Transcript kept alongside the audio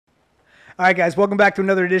All right, guys, welcome back to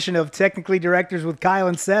another edition of Technically Directors with Kyle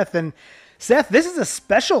and Seth. And Seth, this is a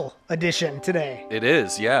special edition today. It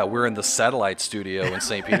is, yeah. We're in the satellite studio in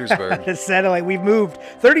St. Petersburg. The satellite. We've moved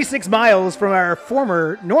 36 miles from our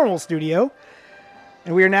former normal studio,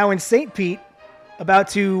 and we are now in St. Pete, about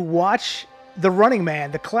to watch The Running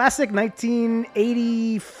Man, the classic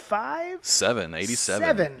 1985?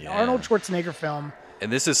 87. Yeah. Arnold Schwarzenegger film. And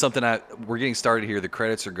this is something we're getting started here. The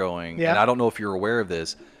credits are going. Yeah. And I don't know if you're aware of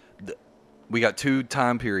this. We got two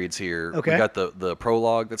time periods here. Okay. We got the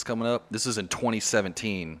prologue that's coming up. This is in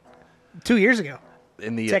 2017. 2 years ago.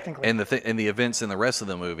 Technically. And the events in the rest of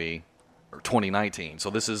the movie are 2019. So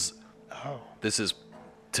this is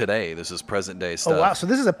today. This is present day stuff. Oh, wow. So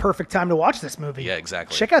this is a perfect time to watch this movie. Yeah,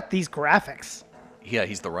 exactly. Check out these graphics. Yeah,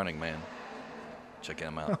 he's the Running Man. Check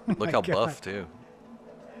him out. Oh Look my how God. buff, too.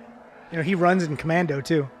 You know, he runs in Commando,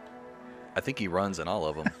 too. I think he runs in all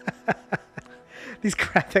of them. These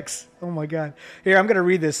graphics. Oh, my God. Here, I'm going to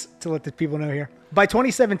read this to let the people know here. By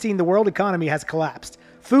 2017, the world economy has collapsed.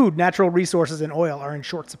 Food, natural resources, and oil are in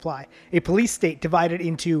short supply. A police state divided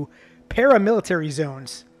into paramilitary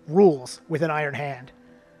zones rules with an iron hand.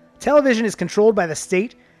 Television is controlled by the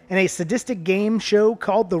state, and a sadistic game show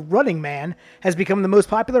called The Running Man has become the most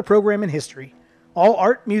popular program in history. All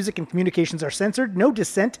art, music, and communications are censored, no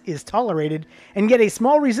dissent is tolerated, and yet a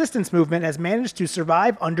small resistance movement has managed to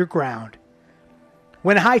survive underground.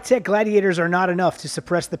 When high-tech gladiators are not enough to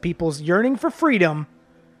suppress the people's yearning for freedom,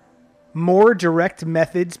 more direct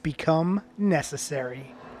methods become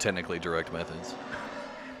necessary. Technically direct methods.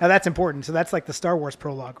 Now that's important. So that's like the Star Wars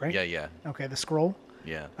prologue, right? Yeah. Okay, the scroll.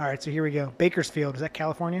 Yeah, All right, so here we go. Bakersfield, is that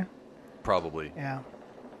California? probably. Yeah.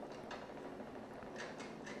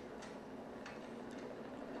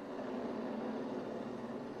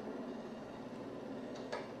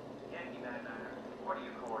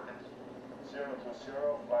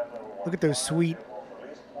 Look at those sweet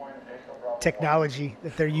technology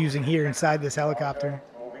that they're using here inside this helicopter.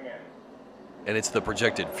 And it's the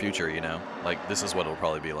projected future, Like, this is what it'll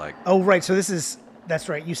probably be like. Oh, right. So that's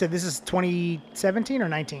right. You said this is 2017 or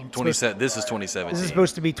 19? This is 2017. This is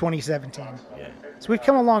supposed to be 2017. Yeah. So we've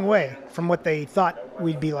come a long way from what they thought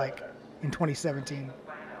we'd be like in 2017.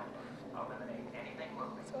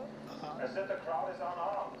 Said the crowd is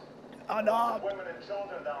unarmed. Unarmed. Women and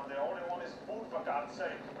children down there. Only one is food, for God's sake.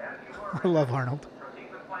 I love Arnold.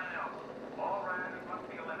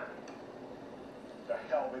 The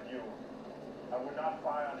hell with you. I will not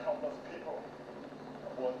fire on helpless people.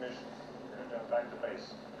 Abort mission. Return back to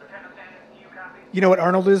base. You know what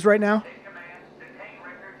Arnold is right now?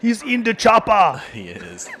 He's in the chopper. He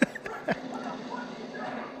is.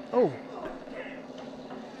 Oh.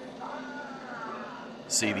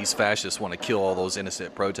 See, these fascists want to kill all those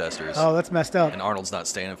innocent protesters. Oh, that's messed up. And Arnold's not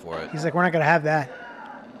standing for it. He's like, we're not going to have that.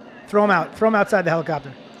 Throw him out. Throw him outside the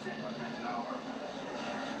helicopter.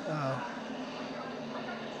 Oh.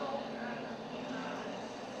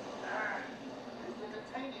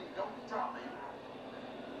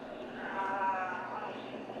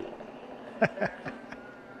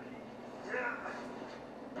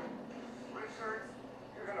 Richard,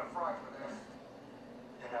 you're gonna fry for this.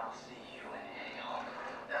 And I'll see you in hell.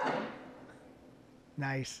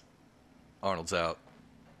 Nice. Arnold's out.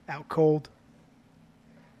 Out cold.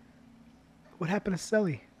 What happened to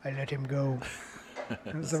Sully? I let him go.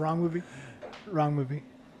 That was the wrong movie? Wrong movie.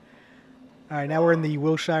 All right, now we're in the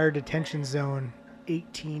Wilshire detention zone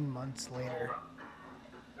 18 months later.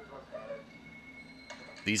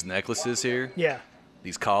 These necklaces here, Yeah.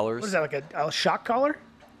 these collars. What is that, like a shock collar?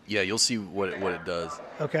 Yeah, you'll see what it does.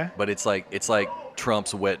 Okay. But it's like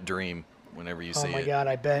Trump's wet dream whenever you Oh see my it. God,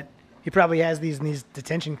 I bet. He probably has these in these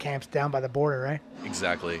detention camps down by the border, right?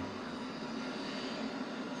 Exactly.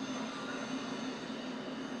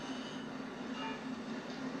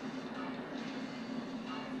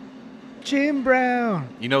 Jim Brown.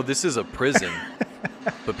 This is a prison,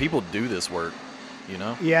 but people do this work,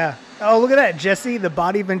 Yeah. Oh, look at that. Jesse, the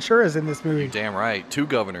body Ventura's in this movie. Damn right. Two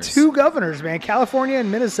governors. Two governors, man. California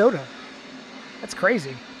and Minnesota. That's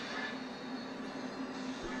crazy.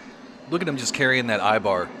 Look at him just carrying that eye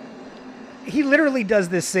bar. He literally does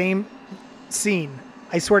this same scene,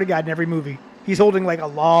 I swear to God, in every movie. He's holding like a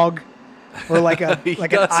log or like a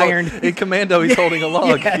like an iron. In Commando, he's holding a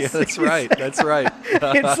log. Yes, yeah, that's right. That's right.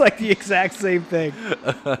 It's like the exact same thing.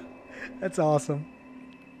 That's awesome.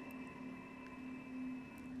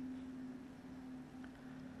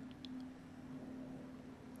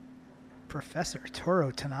 Professor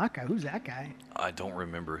Toro Tanaka. Who's that guy? I don't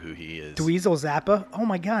remember who he is. Dweezil Zappa. Oh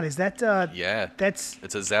my God, is that? Yeah. That's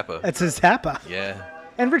It's a Zappa. a Zappa. Yeah.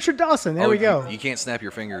 And Richard Dawson. There we go. You can't snap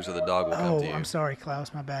your fingers or the dog will come Oh, to you. I'm sorry,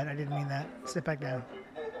 Klaus. My bad. I didn't mean that. Sit back down.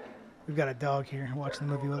 We've got a dog here watching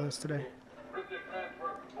the movie with us today.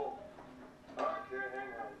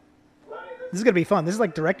 This is going to be fun. This is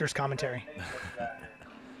like director's commentary.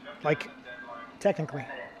 Like, technically.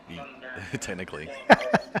 Technically.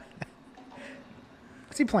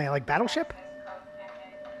 What's he playing? Like Battleship?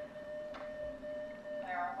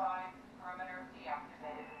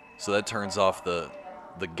 So that turns off the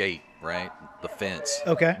gate, right? The fence.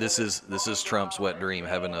 Okay. This is Trump's wet dream,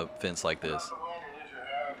 having a fence like this.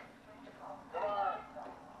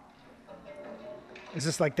 Is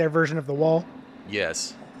this like their version of the wall?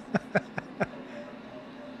 Yes.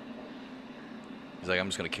 He's like, I'm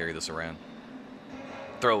just gonna carry this around.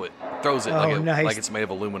 Throw it. Throws it, nice. like it's made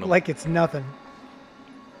of aluminum. Like it's nothing.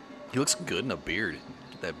 He looks good in a beard.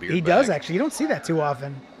 Get that beard He back. does actually. You don't see that too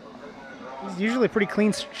often. He's usually pretty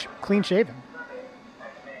clean shaven.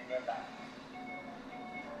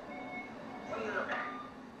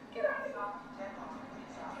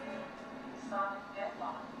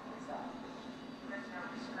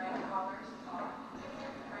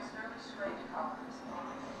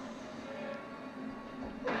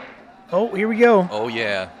 Oh, here we go. Oh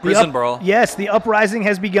yeah, The prison brawl. Yes, the uprising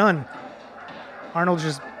has begun. Arnold's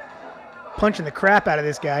just punching the crap out of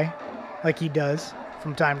this guy, like he does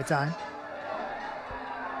from time to time.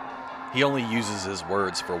 He only uses his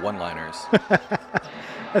words for one-liners.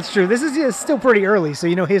 That's true. This is still pretty early,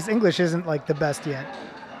 so his English isn't like the best yet.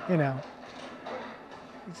 He's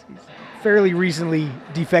fairly recently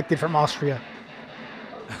defected from Austria.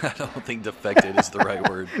 I don't think defected is the right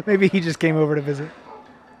word. Maybe he just came over to visit.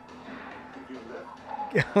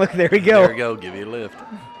 Look, there we go. There we go. Give you a lift.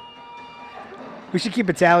 We should keep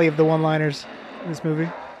a tally of the one-liners in this movie.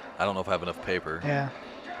 I don't know if I have enough paper. Yeah.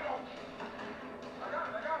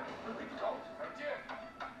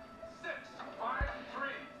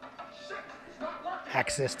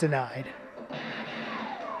 Access denied.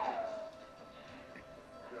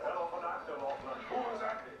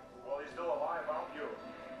 Well, he's still alive, aren't you?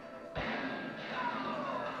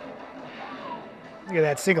 Look at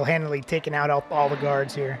that, single-handedly taking out all the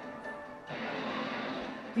guards here.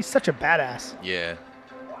 He's such a badass. Yeah,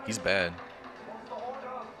 he's bad.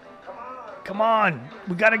 Come on,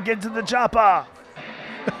 we gotta get to the chopper.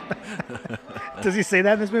 Does he say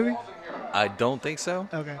that in this movie? I don't think so.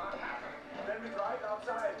 Okay.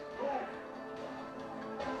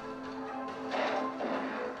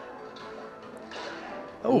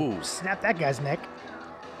 Oh, Ooh. snap that guy's neck.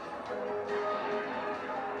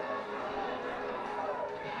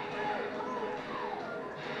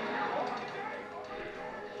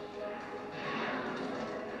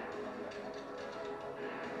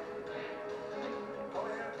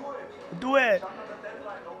 Do it.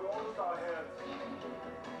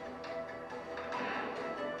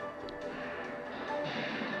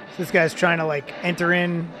 So this guy's trying to like enter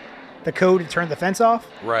in the code to turn the fence off.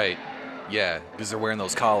 Right. Yeah, because they're wearing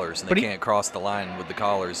those collars and But they he- can't cross the line with the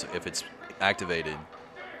collars if it's activated.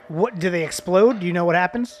 What do they explode? Do you know what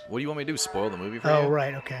happens? What do you want me to do? Spoil the movie for Oh, you?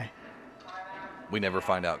 right. Okay. We never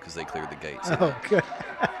find out because they cleared the gates. Oh, good.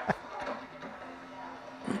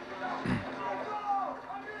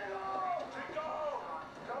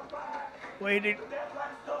 Wait.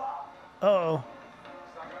 Uh-oh.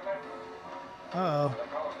 Uh-oh.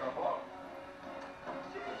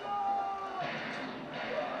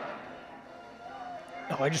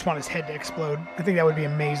 Oh, I just want his head to explode. I think that would be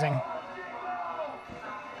amazing.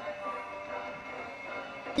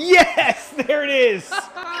 Yes! There it is!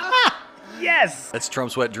 Yes! That's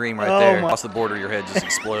Trump's wet dream right Oh there. my- Across the border, your head just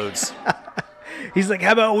explodes. He's like,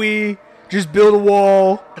 how about we just build a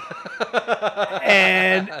wall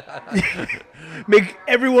and make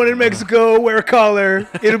everyone in Mexico wear a collar.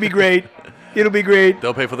 It'll be great. It'll be great.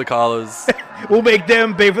 They'll pay for the collars. We'll make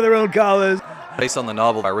them pay for their own collars. Based on the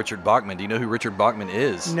novel by Richard Bachman. Do you know who Richard Bachman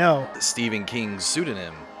is? No. Stephen King's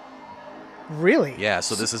pseudonym. Really? Yeah,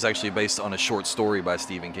 so this is actually based on a short story by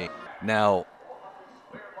Stephen King. Now,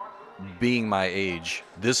 being my age,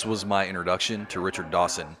 this was my introduction to Richard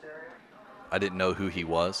Dawson. I didn't know who he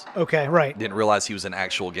was. Okay, right. Didn't realize he was an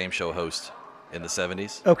actual game show host in the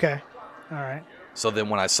 70s. Okay. All right. So then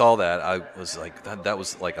when I saw that, I was like, that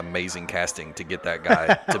was like amazing casting to get that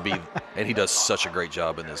guy to be, and he does such a great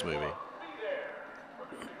job in this movie.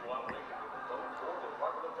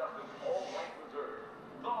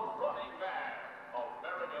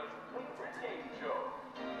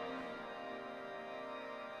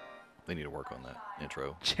 They need to work on that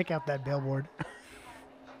intro. Check out that billboard.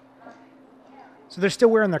 So they're still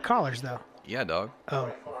wearing their collars, though. Yeah, dog. Oh.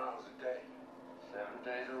 24 hours a day, 7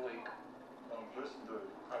 days a week. Don't listen to it.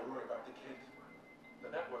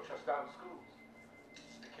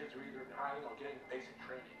 kids are either in hiding or getting basic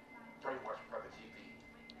training, brainwashed by the TV.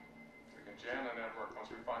 We can jam the network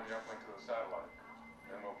once we find the uplink to the satellite.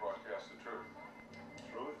 Then we'll broadcast the truth.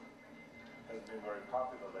 Truth has been very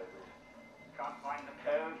popular lately. Can't find the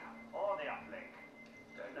code or the uplink.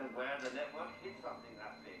 Don't know where the network hid something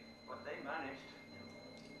that big, but they managed.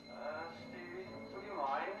 Stevie, will you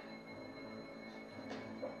mind?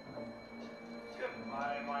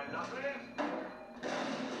 Goodbye, my lovelies.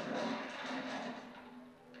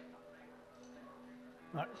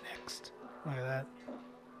 Not next. Look at that.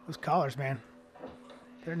 Those collars, man.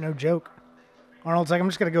 They're no joke. Arnold's like, I'm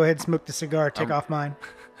just going to go ahead and smoke the cigar, take off mine.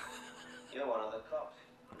 You're one of the cops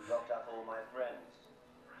who locked up all my friends,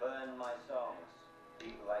 burned my songs.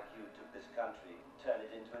 People like you took this country, turned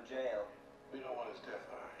it into a jail. We don't want his death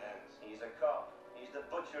on our hands. He's a cop. He's the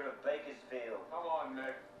butcher of Bakersfield. Come on,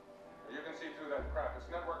 Nick. You can see through that crap. It's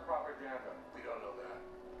network propaganda. We don't know that.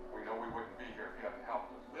 We know we wouldn't be here if he hadn't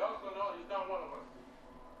helped us. We also know he's not one of us.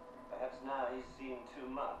 Perhaps now he's seen too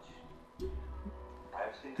much.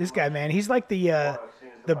 I've seen This too guy, much. man, he's like the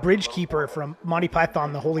bridge keeper from Monty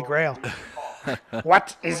Python, the Holy Grail.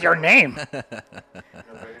 What is your name?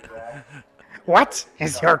 What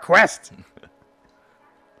is your quest?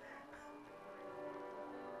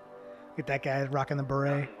 Get that guy rocking the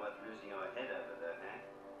beret. Nothing worth losing your head over there,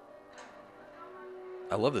 eh?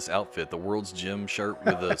 I love this outfit. The World's Gym shirt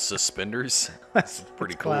with the suspenders. That's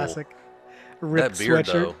pretty that's cool. classic. Ripped That beard,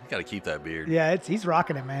 sweatshirt. though, you got to keep that beard. Yeah, he's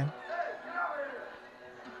rocking it, man.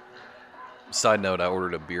 Side note: I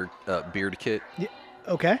ordered a beard kit. Yeah,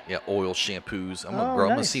 okay. Yeah, oil, shampoos. I'm Oh, gonna grow. I'm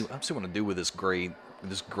nice. gonna see what I'm gonna do with this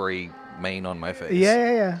gray mane on my face.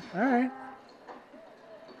 Yeah. All right.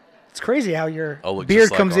 It's crazy how your I'll look beard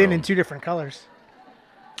just like comes in Arnold. 2 different colors.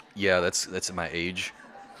 Yeah, that's my age.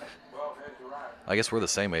 Well, Ed, you're right. I guess we're the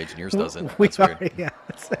same age, and yours doesn't. We That's are, weird. yeah.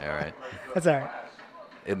 That's, All right. that's all right.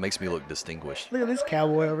 It makes me look distinguished. Look at this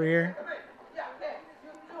cowboy over here.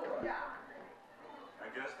 I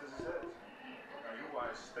guess this is it. Now you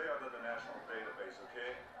guys stay under the national database,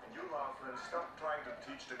 okay? And you, Laughlin, stop trying to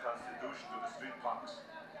teach the Constitution to the street punks.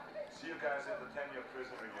 See you guys at the 10-year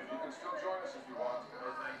prison reunion. You can still join us if you want. No,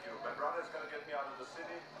 thank you. My brother's gonna get me out of the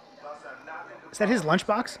city. Plus, I'm not into Is that his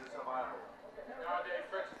lunchbox? survival.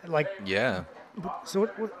 Like, Yeah. so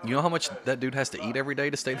what You know how much that dude has to eat every day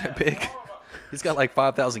to stay that big? He's got like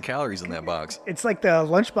 5,000 calories in that box. it's like the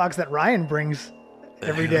lunchbox that Ryan brings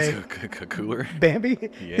every day. Cooler. Bambi,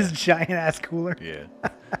 Yeah. his giant ass cooler. Yeah.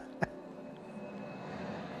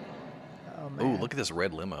 Oh Ooh, man, look at this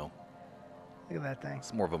red limo. look at that thing.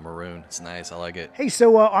 It's more of a maroon. It's nice. I like it. Hey,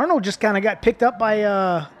 so Arnold just kind of got picked up by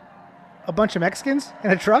a bunch of Mexicans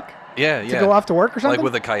in a truck Yeah, to yeah. go off to work or something, Like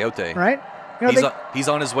with a coyote. right? You know, He's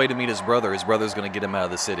on his way to meet his brother. His brother's going to get him out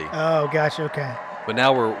of the city. oh gosh, okay. But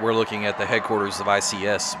now we're looking at the headquarters of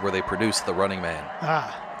ICS where they produce The Running Man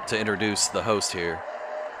Ah, to introduce the host here.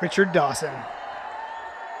 Richard Dawson.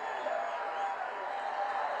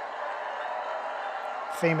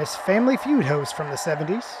 Famous Family Feud host from the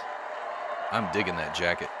 70s. I'm digging that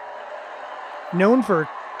jacket. Known for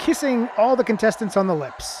kissing all the contestants on the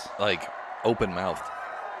lips. Like open mouthed.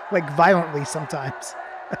 Like violently sometimes.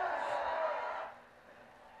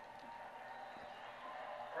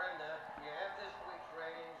 Brenda, do you have this week's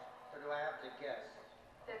ratings, or do I have to guess?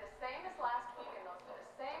 They're the same as last week, and those were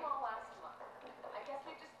the same all last month. I guess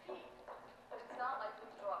we just peaked, but it's not like we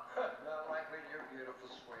dropped. Not likely. You're beautiful,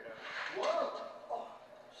 sweetheart. Whoa! Oh,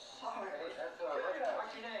 sorry. Hey, that's all right.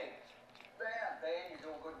 What's your name? Dan. Dan, you're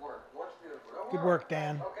doing good work. What's beautiful? Good work,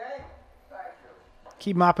 Dan. Okay? Thank you.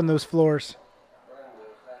 Keep mopping those floors. Brenda,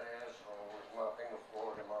 if that asshole is mopping the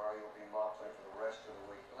floor tomorrow, you'll be mopping for the rest of the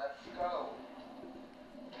week. Let's go.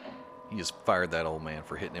 He just fired that old man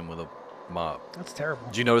for hitting him with a mop. That's terrible.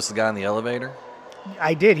 Did you notice the guy in the elevator?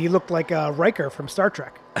 I did. He looked like Riker from Star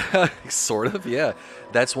Trek. Sort of, yeah.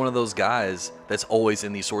 That's one of those guys that's always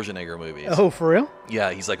in these Schwarzenegger movies. Oh, for real?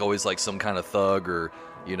 Yeah, he's like always like some kind of thug or,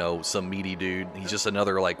 you know, some meaty dude. He's just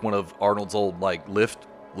another like one of Arnold's old like lift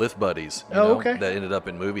buddies, you know, okay. that ended up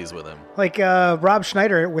in movies with him. Like Rob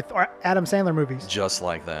Schneider with Adam Sandler movies. Just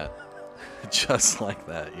like that. Just like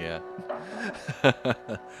that, yeah.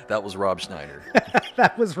 That was Rob Schneider.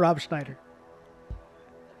 That was Rob Schneider.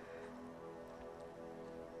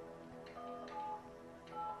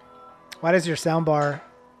 Why does your soundbar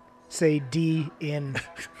say D in?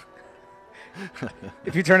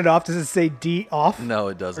 If you turn it off, does it say D off? No,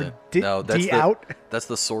 it doesn't. D- No, that's D the, out? That's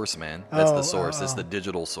the source, man. That's Oh, the source. It's oh. the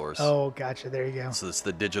digital source. Oh, gotcha. There you go. So it's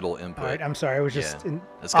the digital input. All right, I'm sorry. It was just Yeah. an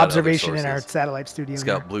It's got other observation in our sources. satellite studio. It's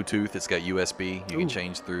here. got Bluetooth. It's got USB. You Ooh. can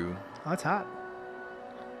change through. Oh, that's hot.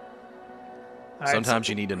 All right, Sometimes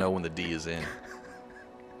you need to know when the D is in.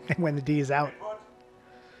 when the D is out. All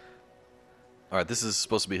right, this is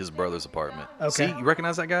supposed to be his brother's apartment. Okay. See, you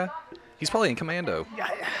recognize that guy? He's probably in Commando.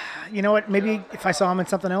 You know what? Maybe if I saw him in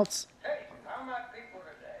something else.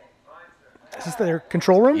 Is this their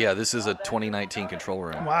control room? Yeah, this is a 2019 control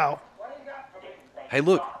room. Wow. Hey,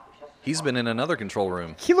 look, he's been in another control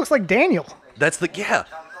room. He looks like Daniel. That's the yeah.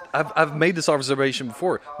 I've made this observation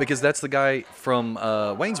before because that's the guy from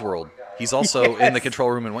Wayne's World. He's also in the Yes.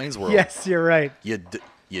 control room in Wayne's World. Yes, you're right. You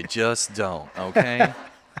just don't, okay?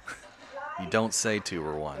 You don't say 2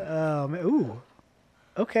 or 1. Ooh.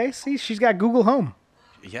 Okay, see, she's got Google Home.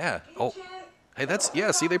 Yeah. Oh, hey,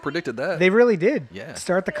 yeah. See, they predicted that. They really did. Yeah.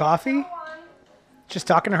 Start the coffee. Just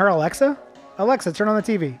talking to her Alexa. Alexa, turn on the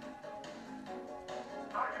TV.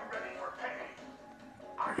 Are you ready for pain?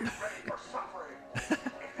 Are you ready for suffering? If the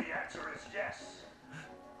answer is yes,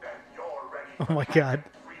 then you're ready. Oh my God.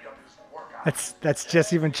 Freedom is workout. That's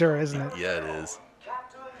Jesse Ventura, isn't it? Yeah, it is.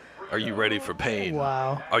 Are you ready for pain?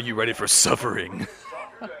 Wow. Are you ready for suffering?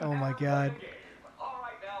 Oh my God. All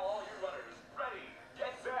right, now, all you runners, ready,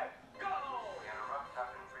 get set, go!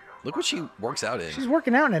 Look what she works out in. She's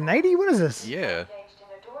working out in a nightie. What is this? Yeah. Engaged in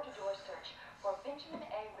a door-to-door search for Benjamin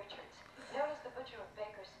A. Richards, known as the Butcher of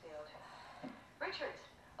Bakersfield. Richards,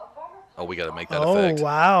 a former Oh, we got to make that Oh, effect.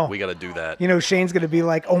 wow. We got to do that. You know, Shane's gonna be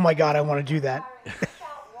like, "Oh my God, I want to do that."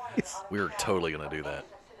 We're totally going to do that.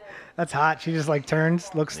 That's hot. She just like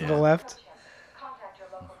turns, looks to the Yeah. left. Contact your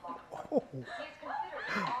local law enforcement. He is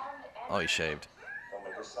considered armed and Oh, he shaved. Don't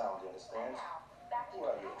make a sound, you understand? back to Who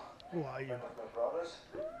are you? Who are you? My brothers?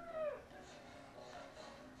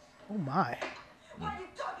 Oh my. What are you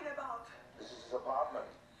talking about? This is his apartment.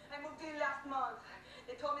 I moved in last month.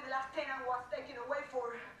 They told me the last tenant was taken away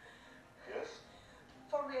for Yes?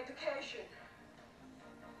 re-education.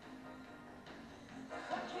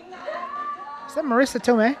 Is that Marissa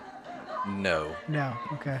Tomei? No. No.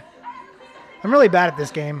 Okay. I'm really bad at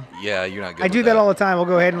this game. Yeah, you're not good I with do that all the time. I'll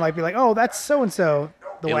go ahead and like be like, "Oh, that's so and so."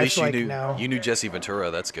 The At wife's least you like, knew "No." you knew Jesse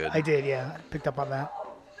Ventura. That's good. I did. Yeah, I picked up on that.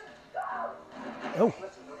 Oh.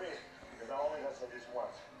 Listen to me, because I only have said this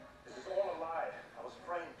once. This is all a lie. I was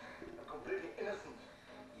framed. I'm completely innocent.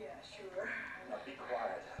 Yeah, sure. Now be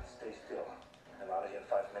quiet. Stay still. I'm out of here in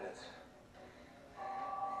 5 minutes.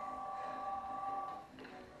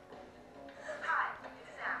 Hi, it's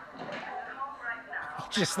Sam. I'm home right now.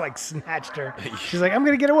 Just like snatched her. She's like, "I'm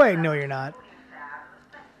gonna get away." No, you're not.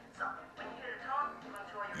 So, when you get a talk, I'm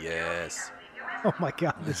sure you Yes. Oh my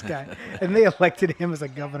God, this guy. And they elected him as a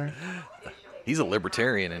governor. He's a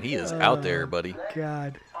libertarian and he is out there, buddy.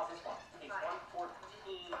 God. How's this one? A 114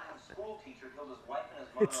 school teacher killed his wife and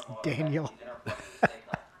his It's mother-in-law Daniel. at dinner party at the same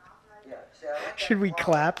time. Yeah, see, I like Should we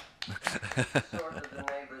clap? sort of the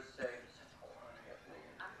neighbors say,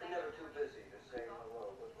 "You're never too busy to say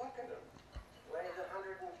hello." But look at him. Weighs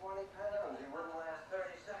 120 pounds. He wouldn't last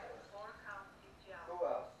 30 seconds. Who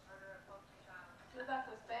else? What about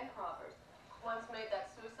those bank robbers? Once made that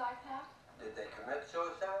suicide pact? Did they commit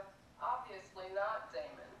suicide? Obviously not,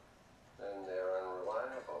 Damon. Then they're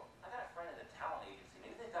unreliable. I got a friend at a talent agency.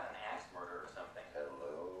 Maybe they've done an axe murder or something.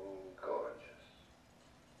 Hello, gorgeous.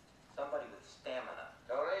 Somebody with stamina.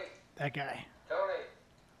 Tony, That guy. Tony.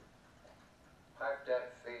 Pipe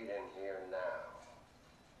that feed in here now.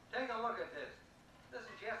 Take a look at this. This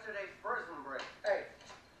is yesterday's prison break. Hey,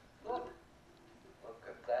 look. Look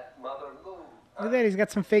at that mother moon. Look at that. He's got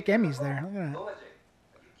some fake Emmys there. Look at that. Who is he?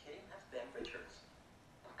 Are you kidding? That's Ben Richards.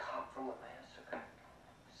 The cop from the massacre.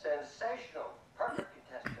 Sensational. Perfect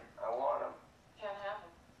contestant. I want him. Can't have them.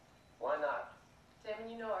 Why not? Damon,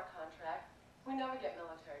 you know our contract. We never get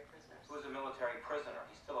military prisoners. Who's a military prisoner?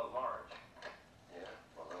 He's still at large. Yeah,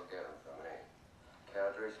 well, they'll get him from me.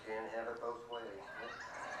 Cadres can't have it both ways.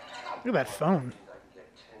 Look at that phone. I can get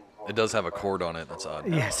 10 points. It does have a cord on it. That's odd.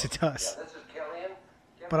 Yes, it does. This is Killian.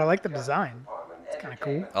 But I like the design. It's kinda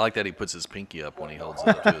cool. I like that he puts his pinky up when he holds it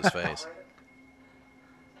up to his face.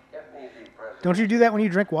 Get me the president. Don't you do that when you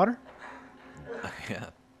drink water? Yeah.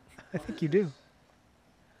 I think you do.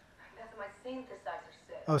 That's my synthesizer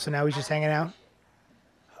set. Oh, so now he's just hanging out?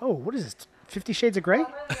 Oh, what is this? 50 Shades of Grey? I'm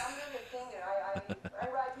really a singer. I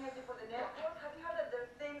write music for the network. Have you heard of their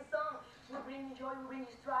theme song? We bring you joy, we bring you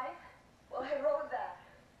strife. Well, I wrote that.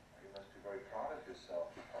 You must be very proud of yourself.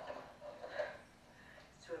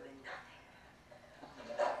 It's really nothing.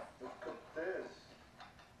 Look at this.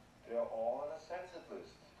 They're all on a censored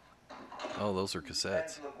list. Oh, those are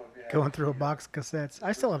cassettes. And look what we have Going through a here. box of cassettes.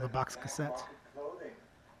 I still have a box of cassettes. Market clothing.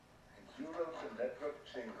 And you wrote the network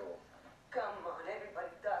jingle. Come on, everybody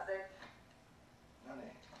does it. Money.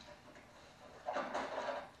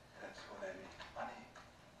 That's what I need. Money.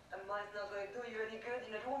 And money's not going to do you any good.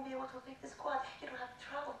 You know, you won't be able to take the squad. You don't have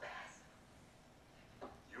travel pay.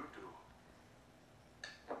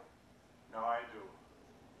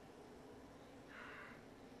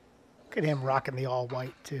 Look at him rocking the all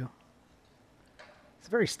white too. It's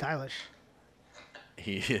very stylish.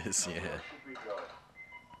 He is, yeah. Where should we go?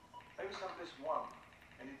 Maybe someplace warm.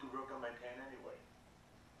 I need to work on my tan anyway.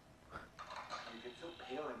 You get so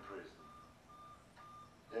pale in prison.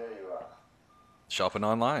 There you are. Shopping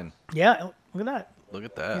online. Yeah, look at that. Look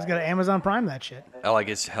at He's that. got Amazon Prime that shit. I like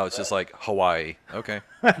how it's just like Hawaii. Okay.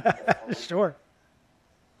 Sure.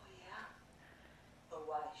 Oh, yeah? But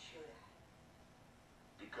why should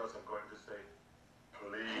I? Because I'm going to say,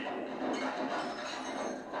 please.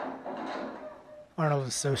 Arnold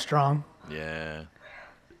is so strong. Yeah.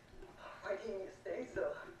 Why didn't you say so?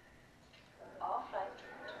 All flights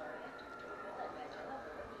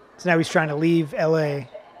So now he's trying to leave L.A.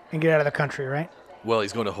 and get out of the country, right? Well,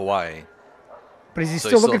 he's going to Hawaii. But is he So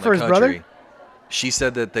still he's looking in for the his brother? country. She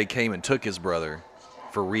said that they came and took his brother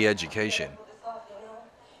for re-education.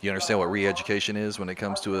 You understand what re-education is when it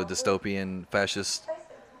comes to a dystopian fascist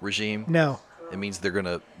regime? No. It means they're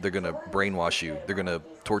gonna brainwash you. They're gonna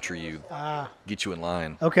torture you, get you in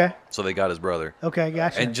line. Okay. So they got his brother. Okay,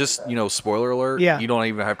 gotcha. And just, spoiler alert, Yeah. you don't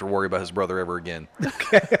even have to worry about his brother ever again. We're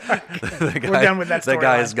done with that That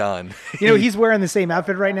guy storyline. is gone. He's wearing the same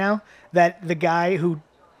outfit right now that the guy who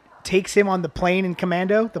takes him on the plane in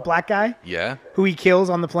Commando, the black guy, Yeah? who he kills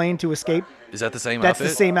on the plane to escape. Is that the same That's outfit?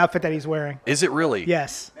 the same outfit that he's wearing. Is it really?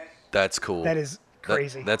 Yes. That's cool. That is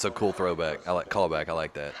crazy. That's a cool throwback. I like callback. I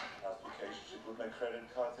like that. Application, she put my credit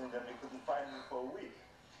cards in, then we couldn't find me for a week.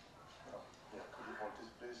 Oh, yeah, could you hold this,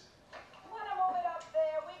 please? Want to move it up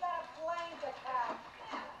there? We got a plane to catch.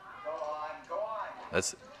 Go on, go on.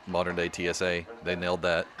 That's modern day TSA. They nailed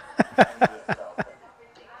that.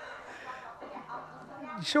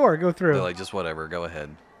 Sure, go through. They're like, just whatever. Go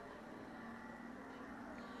ahead.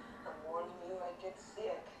 I'm warning you, I get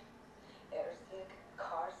sick. Air sick,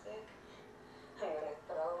 car sick. I'm gonna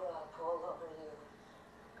throw up all over you.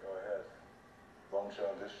 Go ahead. Long show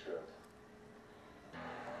on this shirt.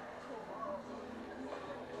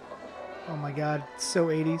 Oh my God, it's so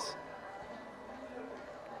 80s.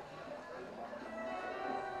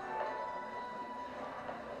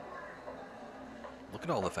 Look at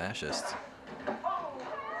all the fascists.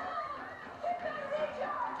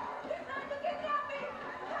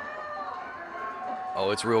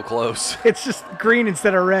 Oh, it's real close. It's just green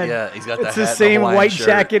instead of red. Yeah, he's got the It's hat the and the same Hawaiian white shirt.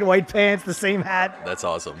 jacket, white pants, the same hat. That's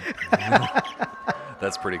awesome.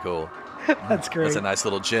 That's pretty cool. That's great. That's a nice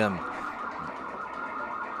little gym.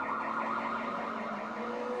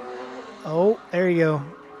 Oh, there you go.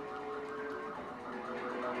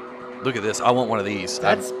 Look at this. I want one of these.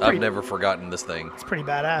 That's I've pretty- never forgotten this thing. It's pretty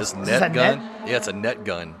badass. This Is net that gun? net? Yeah, it's a net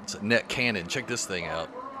gun. It's a net cannon. Check this thing out.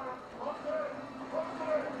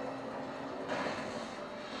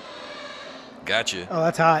 Gotcha. Oh,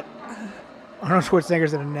 that's hot. Arnold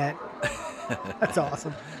Schwarzenegger's in a net. That's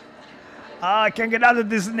awesome. I can't get out of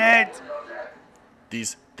this net.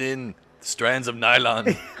 These thin strands of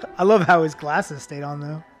nylon. I love how his glasses stayed on,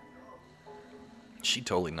 though. She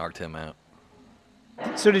totally knocked him out.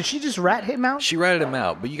 So did she just rat him out? She ratted him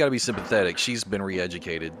out, but you got to be sympathetic. She's been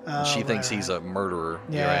re-educated. Oh, She thinks right, he's a murderer,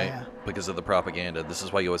 Yeah, right? yeah. Because of the propaganda. This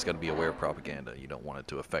is why you always got to be aware of propaganda. You don't want it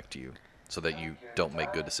to affect you, so that you don't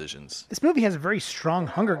make good decisions. This movie has a very strong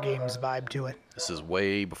Hunger Games vibe to it. This is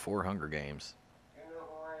way before Hunger Games. You know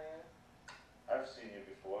who I am? I've seen you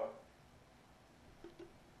before.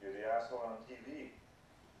 You're the asshole on TV.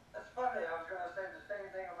 That's funny, I was gonna say the same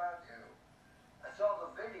thing about you. I saw the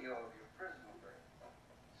video of your prison break.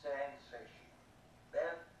 Sensation.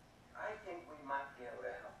 Ben, I think we might be able to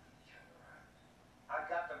help each other out. I've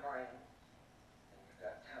got the brain, and you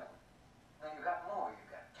got talent. Now you got more. You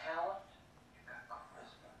got talent, you got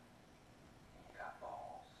charisma, and you got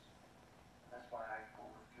balls. And that's why I pulled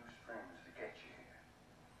a few strings to get you here.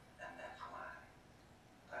 And that's why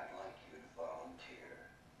I'd like you to volunteer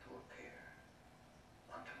to appear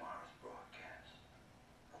on tomorrow's broadcast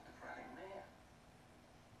of The Running Man.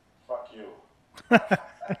 Fuck you.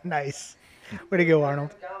 Nice. Way to go,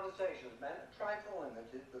 Arnold. Conversations, man. A trifle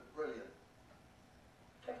limited, but brilliant.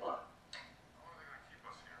 Take a look.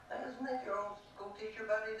 Isn't that your old school teacher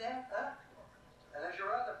buddy there, huh? And there's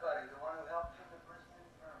your other buddy, the one who helped you in the prison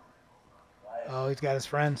infirmary. Oh, he's got his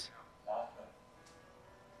friends. Nothing.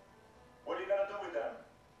 What are you gonna do with them?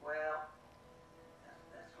 Well,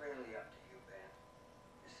 that's really up to you, Ben.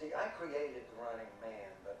 You see, I created The Running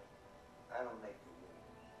Man, but I don't make the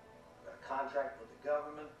rules. I got a contract with the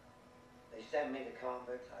government. They send me the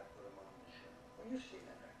convicts, I put them on the ship. Well, you see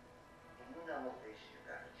that, right? And you know at least you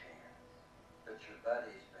got a chance. But your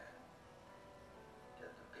buddies, Ben, get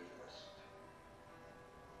the B list.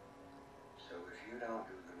 So if you don't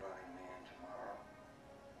do The Running Man tomorrow,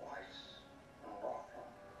 Weiss and Laughlin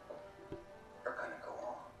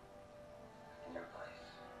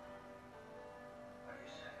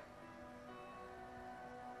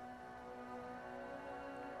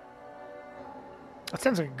That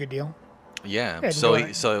sounds like a good deal. Yeah. Yeah, So do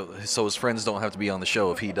it. so his friends don't have to be on the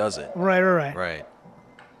show if he does it. Right. Right.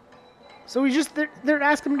 So they're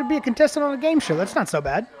asking him to be a contestant on a game show. That's not so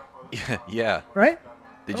bad, Yeah. right?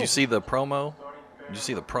 Did you see the promo? Did you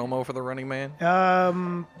see the promo for the Running Man?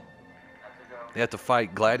 They have to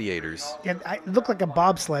fight gladiators. Yeah, it looked like a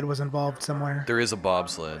bobsled was involved somewhere. There is a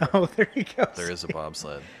bobsled. Oh, there you go. There is a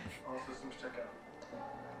bobsled.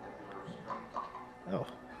 Oh,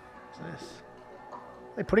 what's this?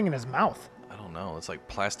 They're putting it in his mouth. I don't know. It's like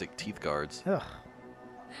plastic teeth guards. Ugh.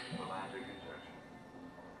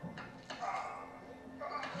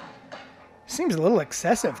 Seems a little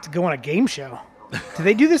excessive to go on a game show. Do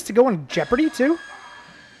they do this to go on Jeopardy too?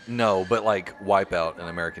 No, but like Wipeout and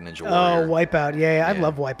American Ninja Oh, Warrior. Wipeout. Yeah, I Yeah.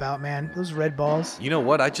 love Wipeout, man. Those red balls. You know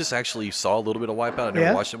what? I just actually saw a little bit of Wipeout. I never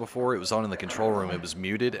Yeah? watched it before. It was on in the control room. It was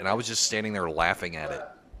muted, and I was just standing there laughing at it.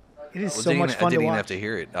 It is I so didn't much even- fun I to didn't even watch. have to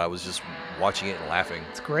hear it. I was just watching it and laughing.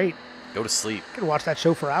 It's great. Go to sleep. I could watch that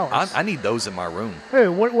show for hours. I need those in my room. Hey,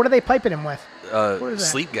 what are they piping him with? What is that?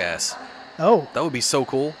 Sleep gas. Oh, That would be so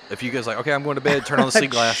cool if you guys like, okay, I'm going to bed, turn on the sleep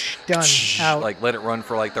glass. Done. Out. Like let it run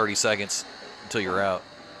for like 30 seconds until you're out.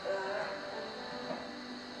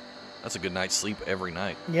 That's a good night's sleep every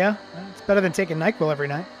night. yeah. It's better than taking NyQuil every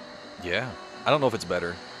night. Yeah. I don't know if it's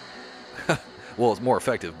better. Well, it's more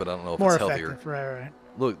effective, but I don't know if More it's effective. healthier. Right.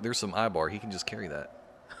 Look, there's some eye bar. He can just carry that.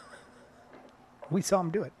 We saw him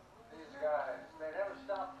do it. These guys, they never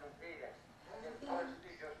stop competing. They get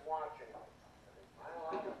thirsty just watching.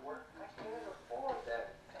 My line of work, I can't afford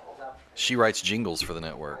that. Hold up. She writes jingles for the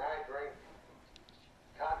network. I drink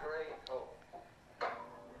Cadre and Coke.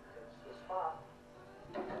 It's the spot.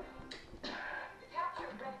 The capture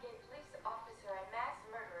of renegade police officer and mass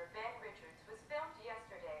murderer Ben Richards was filmed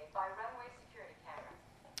yesterday by runway security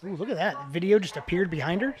camera. Ooh, look at that. The video just appeared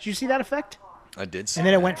behind her. Did you see that effect? I did see And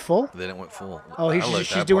then it that. went full? Then it went full. Oh, I like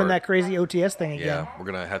she's doing part. that crazy OTS thing again. Yeah, we're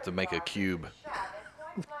going to have to make a cube.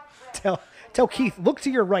 Tell Keith, look to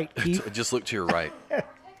your right, Keith. Just look to your right.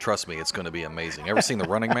 Trust me, it's going to be amazing. Ever seen The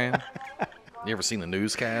Running Man? You ever seen the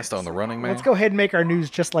newscast on The Running Man? Let's go ahead and make our news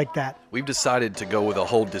just like that. We've decided to go with a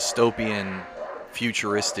whole dystopian,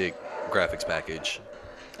 futuristic graphics package.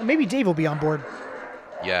 And maybe Dave will be on board.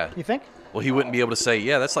 Yeah. You think? Well, he wouldn't be able to say,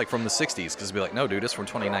 yeah, that's like from the 60s, because he'd be like, no, dude, it's from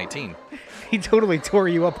 2019. He totally tore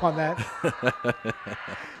you up on that.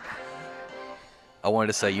 I wanted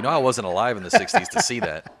to say, I wasn't alive in the 60s to see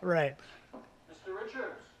that. Right. Mr.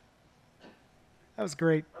 Richards, That was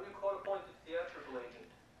great. I'm your court-appointed theatrical agent.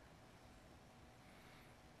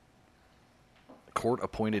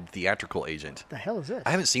 Court-appointed theatrical agent. The hell is this?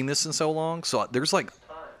 I haven't seen this in so long, so there's like,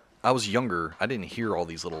 I was younger. I didn't hear all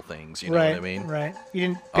these little things, you know what I mean? Right. You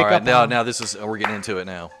didn't All pick right, up on now this is, we're getting into it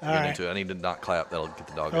now. We're getting right. into it. I need to not clap. That'll get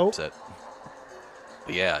the dog Oh. upset.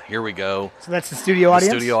 But yeah, here we go. So that's the studio The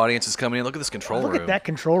audience? studio audience is coming in. Look at this control Look room. at that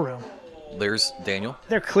control room. There's Daniel.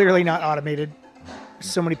 They're clearly not automated.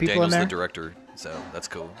 So many people Daniel's in there. the director, so that's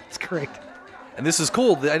cool. It's great. And this is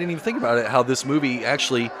cool. I didn't even think about it, how this movie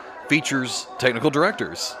actually features technical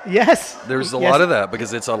directors. Yes. There's a Yes. lot of that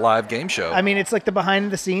because it's a live game show. I mean, it's like the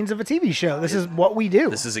behind the scenes of a TV show. This is what we do.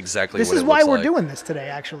 This is exactly This what is it why looks we're like. doing this today,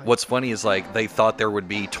 actually. What's funny is like they thought there would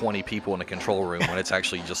be 20 people in a control room when it's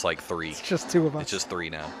actually just like 3. It's just two of us. It's just 3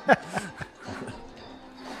 now.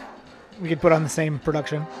 We could put on the same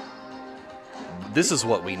production. This is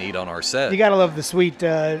what we need on our set. You gotta love the sweet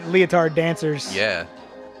leotard dancers. Yeah.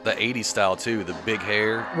 The 80s style too, the big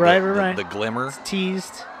hair, Right, the, right. the glimmer.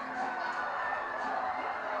 Teased.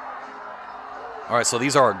 All right, so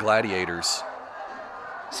these are our gladiators.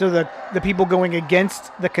 So the people going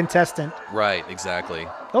against the contestant. Right, exactly.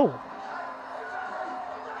 Oh.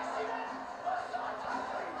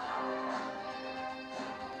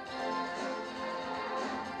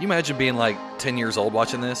 You imagine being like 10 years old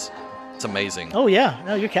watching this? It's amazing. Oh yeah.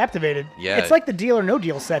 No, you're captivated. Yeah. It's like the Deal or No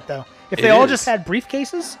Deal set though. If It they all is. just had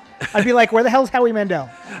briefcases, I'd be like, where the hell's Howie Mandel?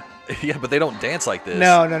 Yeah, but they don't dance like this.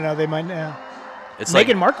 No, they might. It's Meghan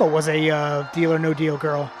like, Markle was a Deal or No Deal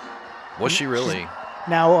girl. was she really?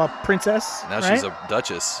 Now a princess. Now right? she's a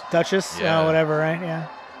duchess. Duchess. Yeah. Whatever. Right. Yeah.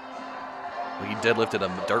 Well, he deadlifted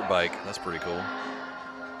a dirt bike. That's pretty cool.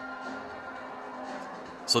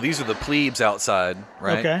 So these are the plebes outside,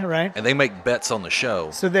 right? Okay. Right. And they make bets on the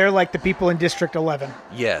show. So they're like the people in District 11.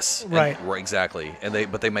 Yes. and- Right. exactly.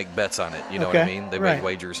 But they make bets on it. You know what I Okay, mean? They right. make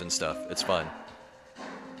wagers and stuff. It's fun.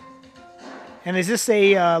 And is this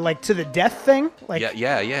a like to the death thing? Like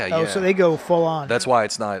Yeah. Oh, so they go full on. That's why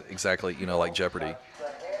it's not exactly, like Jeopardy.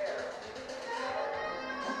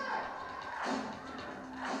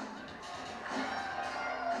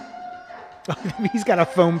 He's got a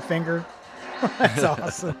foam finger. That's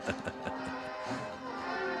awesome.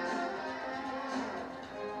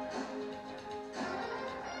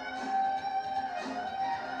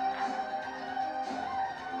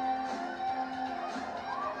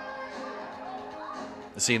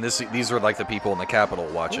 See, and these are like the people in the Capitol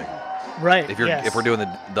watching. Right. If you're yes. if we're doing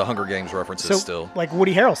the Hunger Games references so, still. like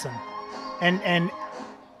Woody Harrelson, and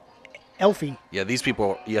Elfie. Yeah, these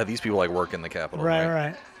people like work in the Capitol. Right.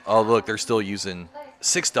 Right. Oh, look, they're still using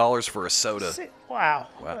 $6 for a soda. Wow.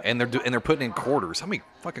 Wow. And they're putting in quarters. How many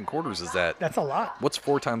fucking quarters is that? That's a lot. What's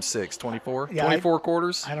 4 times 6? 24? Yeah, 24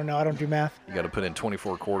 quarters? I don't know. I don't do math. You got to put in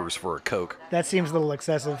 24 quarters for a Coke. That seems a little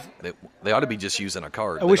excessive. They ought to be just using a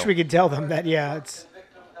card. I wish we could tell them that. Yeah, it's.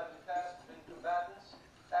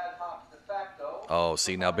 Oh,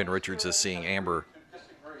 see, now Ben Richards is seeing Amber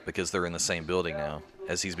because they're in the same building now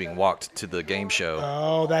as he's being walked to the game show.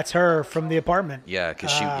 Oh, that's her from the apartment. Yeah,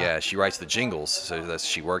 because she writes the jingles, so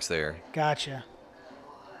she works there. Gotcha.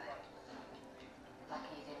 Lucky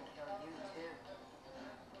he didn't kill you, too.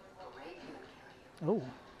 Or rape you and Oh, kill you.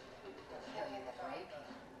 Kill you then rape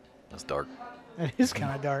you. That's dark. that is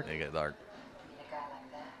kind of dark. They get dark. Meet a guy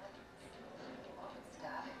like that. What would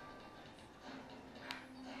stop it?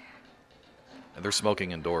 And they're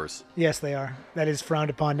smoking indoors. Yes, they are. That is frowned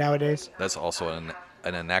upon nowadays. That's also an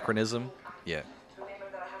anachronism. Yeah.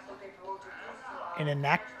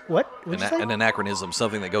 What? What'd you say? An anachronism,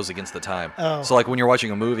 something that goes against the time. Oh. So like when you're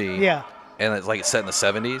watching a movie, Yeah. and it's set in the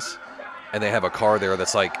 70s, and they have a car there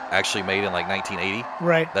that's like actually made in like 1980.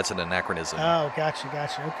 Right. That's an anachronism. Oh, gotcha.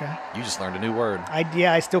 Okay. You just learned a new word.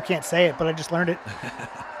 I still can't say it, but I just learned it.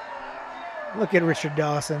 Look at Richard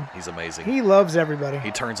Dawson. He's amazing. He loves everybody.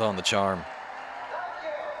 He turns on the charm.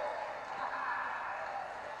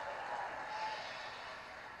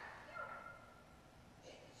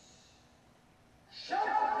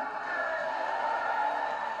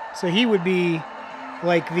 So he would be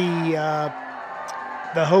like the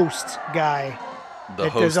host guy The that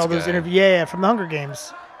host does all those guy. interviews. Yeah, from the Hunger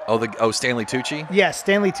Games. Stanley Tucci? Yes,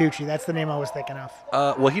 Stanley Tucci. That's the name I was thinking of.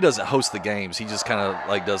 Well, he doesn't host the games. He just kind of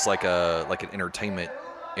like does like an entertainment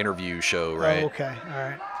interview show, right? Oh, okay. All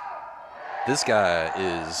right. This guy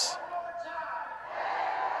is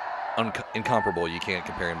incomparable. You can't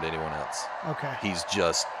compare him to anyone else. Okay. He's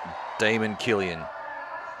just Damon Killian.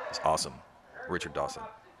 It's awesome. Richard Dawson.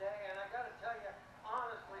 Today, and I gotta tell you,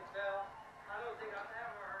 honestly, Phil, I don't think I've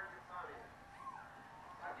ever heard you funny.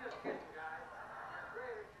 I'm just kidding, guys. You're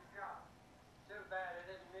great at your job. Too bad it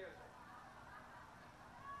isn't music.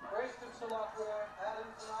 Wasted software, ad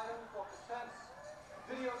infinitum for cassettes,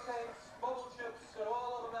 videotapes, bubble chips, and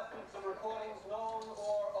all other methods of recordings known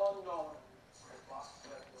or unknown.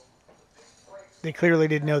 They clearly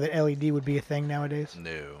didn't know that LED would be a thing nowadays.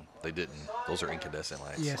 No, they didn't. Those are incandescent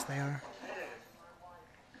lights. Yes, they are.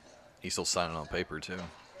 He's still signing on paper, too.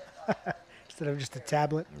 Instead of just a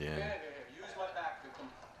tablet. Yeah. Use my back to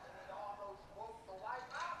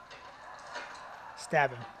Stab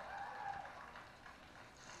him.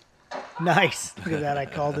 Nice. Look at that. I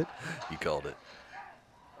called it. You called it.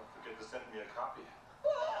 Don't forget to send me a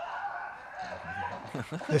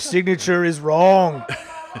copy. The signature is wrong.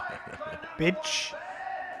 Bitch.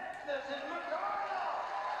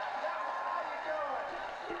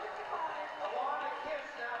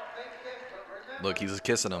 Look, he's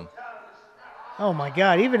kissing him. Oh my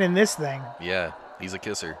God. Even in this thing. Yeah, he's a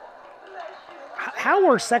kisser. How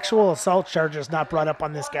were sexual assault charges not brought up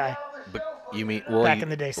on this guy But you mean well, back in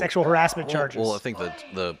the day? Sexual harassment charges. Well, I think that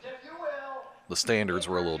the standards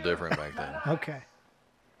were a little different back then. Okay.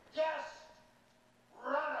 Yes,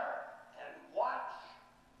 runner, and watch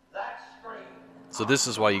that screen. So this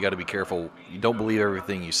is why you got to be careful. You don't believe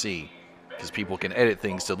everything you see, because people can edit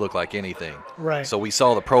things to look like anything. Right. So we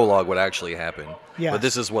saw the prologue, what actually happened. Yes. But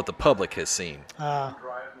this is what the public has seen. Drive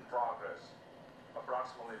in progress.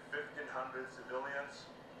 Approximately 1,500 civilians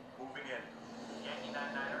moving in. Yankee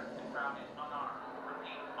 99er, the crowd is unarmed.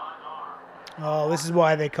 Repeat, unarmed. Oh, this is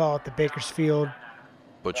why they call it the Bakersfield.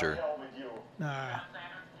 Butcher. Hell with you. Sanders,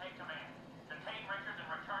 take command. Contain Richards and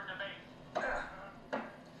return to base.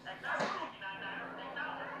 Exactly, Yankee 99er.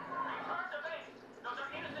 Acknowledge. Return to base. Those are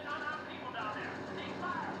innocent, unarmed people down there. Cease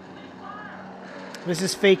fire. Cease fire. This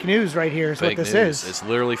is fake news right here. Is Fake what this news. is. It's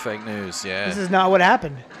literally fake news. Yeah. This is not what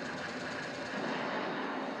happened.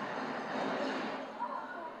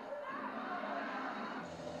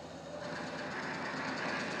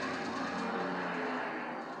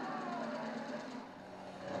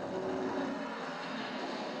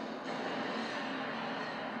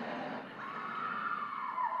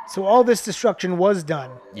 So all this destruction was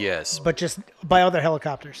done, Yes. but just by other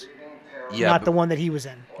helicopters, Yeah. not but- the one that he was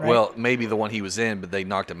in. Right? Well, maybe the one he was in, but they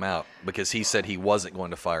knocked him out because he said he wasn't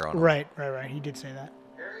going to fire on him. right. He did say that.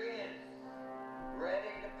 Here he is, ready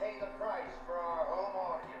to pay the price for our home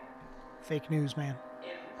audience. Fake news, man. In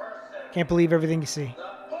person, Can't believe everything you see. the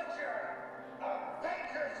butcher of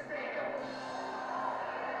Bakersfield.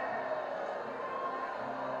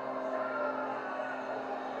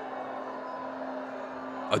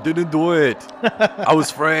 I didn't do it. I was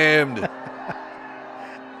framed.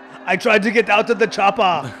 I tried to get out of the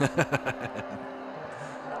chopper.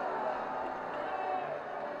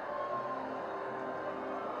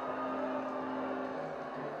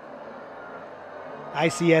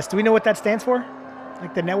 ICS. Do we know what that stands for?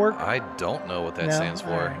 Like the network? I don't know what that No? stands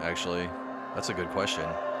for, Alright. actually. That's a good question.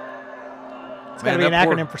 It's got to be an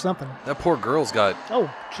acronym for something. That poor girl's got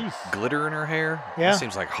Oh, jeez. glitter in her hair. Yeah. That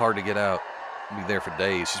seems like hard to get out. Be there for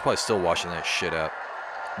days. She's probably still washing that shit out.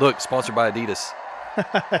 Look, sponsored by Adidas.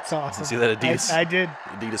 That's awesome. See that Adidas? I did.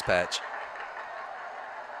 Adidas patch.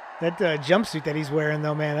 That jumpsuit that he's wearing,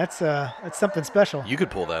 though, man, that's something special. You could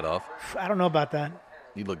pull that off. I don't know about that.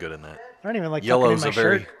 You'd look good in that. I don't even like Yellow's tucking in a my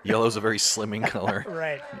very shirt. yellow's a very slimming color.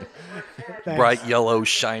 Right. Bright yellow,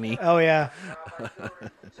 shiny. Oh, yeah. Suspended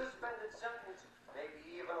sentence,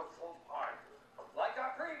 maybe even a full pardon. Like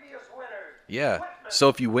our previous winners. Yeah. So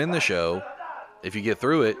if you win the show, if you get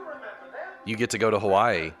through it, you get to go to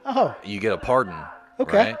Hawaii. Oh, You get a pardon.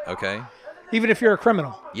 Okay. Right? Okay. even if you're a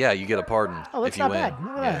criminal. Yeah, you get a pardon Oh, that's if you not win. bad.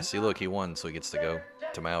 Look at Yeah. that. See, look, he won, so he gets to go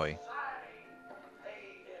to Maui.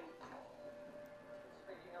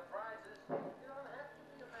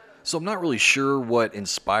 So I'm not really sure what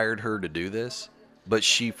inspired her to do this, but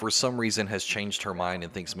she, for some reason, has changed her mind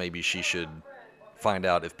and thinks maybe she should find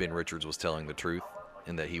out if Ben Richards was telling the truth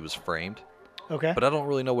and that he was framed. Okay. But I don't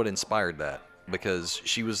really know what inspired that, because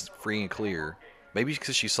she was free and clear. Maybe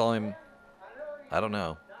because she saw him. I don't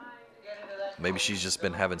know. Maybe she's just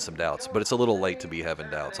been having some doubts. But it's a little late to be having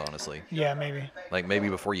doubts, honestly. Yeah, maybe. Like maybe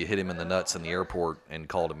before you hit him in the nuts in the airport and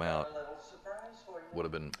called him out, would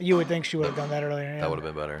have been You would think she would have done that earlier. Yeah. that would have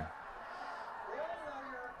been better.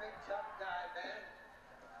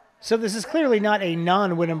 So this is clearly not a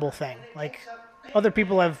non-winnable thing. Like, other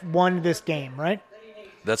people have won this game, right?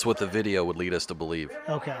 That's what the video would lead us to believe.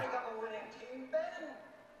 Okay.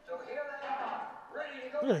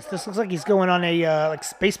 Look at this. This looks like he's going on a like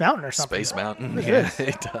Space Mountain or something. Space Mountain. Look at Yeah, this.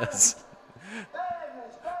 it does.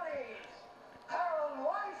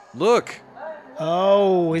 Look,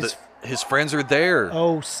 Oh, his friends are there.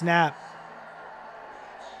 oh snap!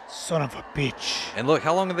 Son of a bitch! And look,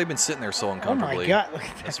 how long have they been sitting there so Oh uncomfortably? my god! Look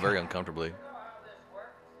at that. That's very uncomfortably.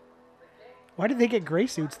 Why did they get gray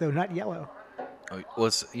suits though, not yellow? Oh, well,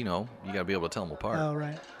 it's, you know, you got to be able to tell them apart. Oh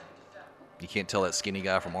right. You can't tell that skinny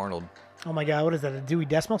guy from Arnold. Oh my god! What is that? A Dewey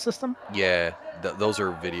Decimal System? Yeah, those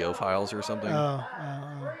are video files or something. Oh. 3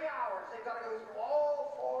 hours. They've got to go through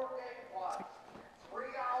all 4 game plots. 3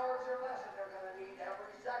 hours or less, and they're going to need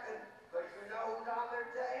every second. Because you know who's on their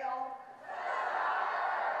tail?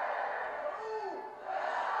 Who?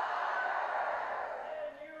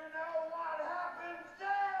 And you know what happens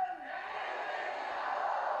then?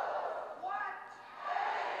 What?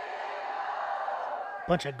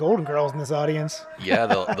 Bunch of Golden Girls in this audience. Yeah,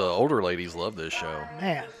 the older ladies love this show.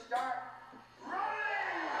 Man. Start running!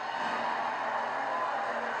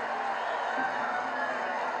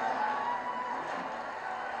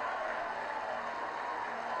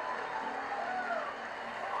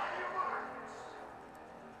 On your marks.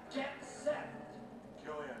 Get set.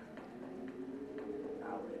 Killian.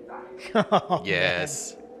 I'll be back. Oh,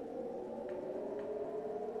 Yes.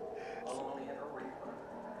 Only in a reaper.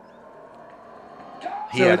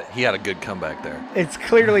 He had a good comeback there. It's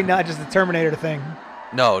clearly not just a Terminator thing.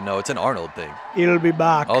 No, it's an Arnold thing. It'll be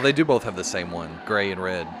back. Oh, they do both have the same one, gray and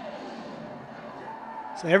red.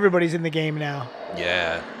 So everybody's in the game now.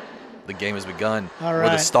 Yeah. The game has begun. All Where the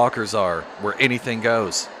right. stalkers are, where anything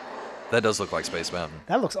goes. That does look like Space Mountain.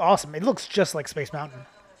 That looks awesome. It looks just like Space Mountain.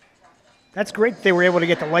 That's great that they were able to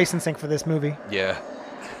get the licensing for this movie. Yeah.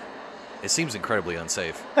 It seems incredibly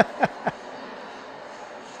unsafe. Look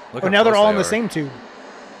Oh, how now they're close all they in the are. same tube.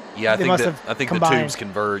 Yeah, They must have I think combined. the tubes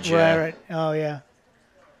converge. Yeah. Right. Oh, yeah.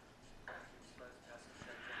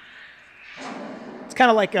 It's kind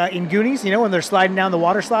of like in Goonies, you know, when they're sliding down the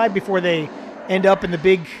water slide before they end up in the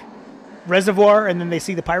big reservoir and then they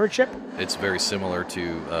see the pirate ship. It's very similar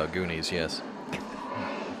to Goonies, yes.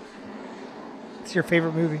 It's your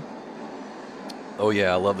favorite movie. Oh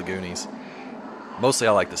yeah, I love the Goonies. Mostly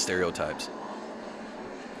I like the stereotypes.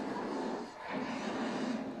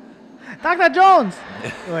 Dr. Jones!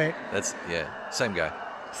 Wait, That's, yeah, same guy.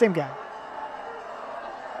 same guy.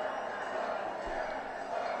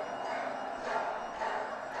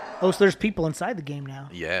 Oh, so there's people inside the game now.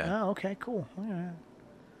 Yeah. Oh, okay, cool. All right.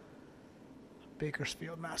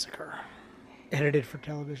 Bakersfield Massacre. Edited for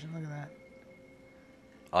television. Look at that.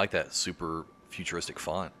 I like that super futuristic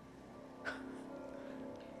font.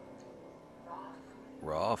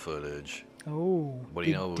 Raw footage. Oh, What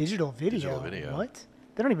do you big know? Digital video. Digital video. What?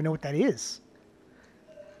 They don't even know what that is.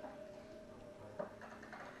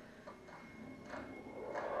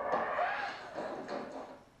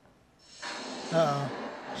 Uh-oh.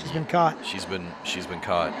 She's been caught. She's been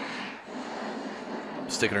caught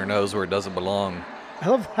sticking her nose where it doesn't belong. I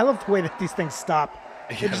love the way that these things stop.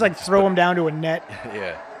 They Yeah, just like throw them down to a net.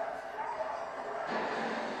 Yeah.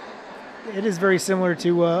 It is very similar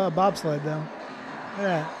to a bobsled, though.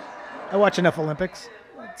 Yeah. I watch enough Olympics.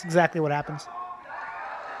 That's exactly what happens.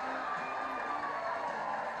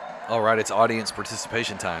 All right, it's audience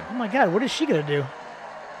participation time. Oh my God, what is she gonna do?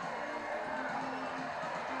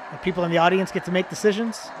 The people in the audience get to make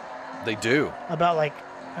decisions They do. about like,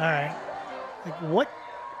 all right, like what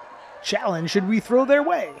challenge should we throw their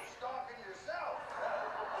way? Stalking yourself.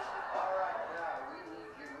 All right, now we need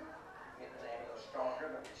you in the name of the stalker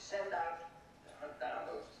that we send out to hunt down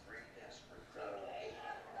those 3 desperate criminals.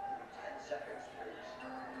 10 seconds,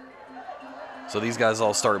 please. So these guys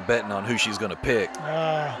all start betting on who she's going to pick.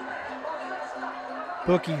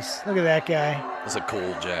 Bookies. Look at that guy. That's a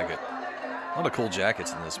cool jacket. A lot of cool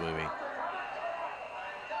jackets in this movie.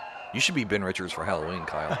 You should be Ben Richards for Halloween,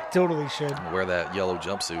 Kyle. Totally should. Wear that yellow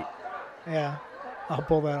jumpsuit. Yeah, I'll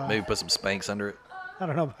pull that off. Maybe put some Spanx under it. I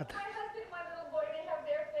don't know about that. My husband and my little boy, they have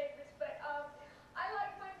their favorites, but I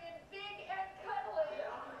like my men big and cuddly.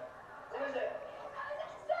 Who is it?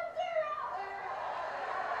 Sub-Zero!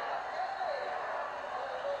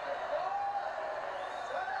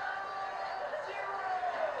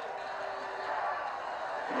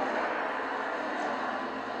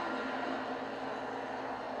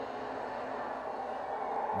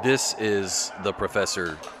 This is the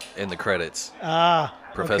professor in the credits.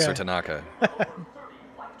 Professor okay. Tanaka.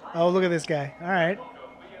 Oh, look at this guy. All right.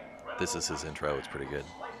 This is his intro. It's pretty good.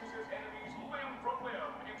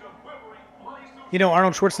 You know,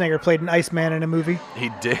 Arnold Schwarzenegger played an Iceman in a movie. He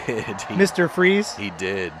did. Mr. Freeze. He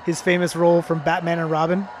did. His famous role from Batman and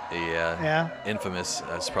Robin. Yeah. Yeah. Infamous.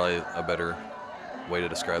 That's probably a better way to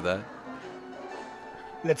describe that.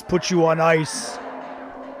 Let's put you on ice.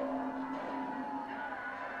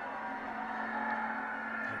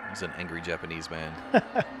 He's an angry Japanese man.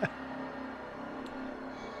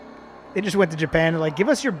 They just went to Japan and like, give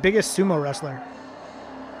us your biggest sumo wrestler.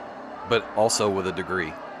 But also with a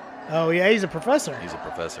degree. Oh yeah, he's a professor. He's a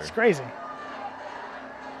professor. It's crazy.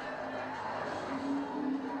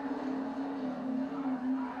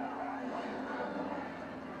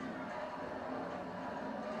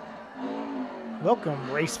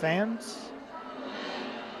 Welcome, race fans.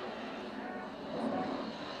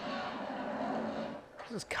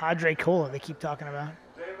 This is Cadre Cola they keep talking about.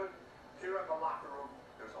 David, here in the locker room,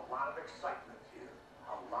 there's a lot of excitement here,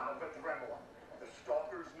 a lot of adrenaline. The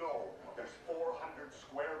stalkers know there's 400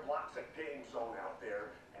 square blocks of game zone out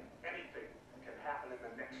there, and anything can happen in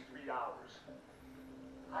the next 3 hours.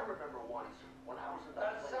 I remember once when I was in the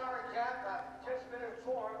Sorry, Cap. I've just been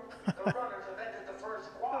informed the runners have entered the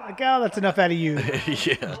first quad. Like, oh, that's enough out of you,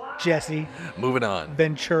 Yeah. Jesse Moving on.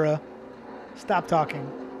 Ventura. Stop talking.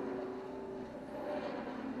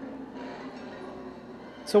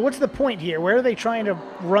 So what's the point here? Where are they trying to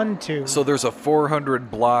run to? So there's a 400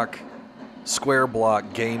 square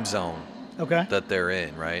block game zone Okay. that they're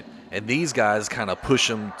in, right? And these guys kind of push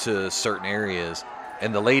them to certain areas.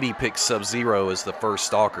 And the lady picks Sub-Zero as the first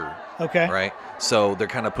stalker, Okay. right? So they're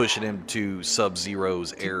kind of pushing him to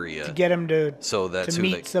Sub-Zero's area. To get him to So that's to who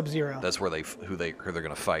meet Sub-Zero. That's where who they're going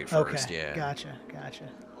to fight Okay. first. Yeah. Gotcha.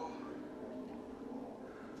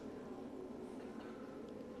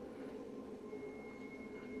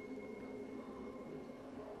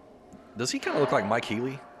 Does he kind of look like Mike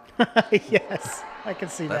Healy? Yes, I can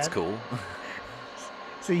see That's that. cool.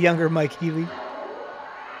 It's a younger Mike Healy.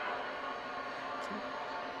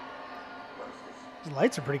 His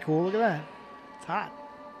lights are pretty cool. Look at that. It's hot.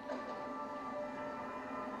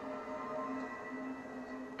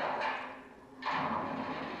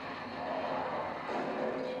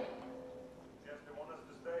 Yes, they want us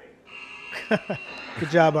to stay. Good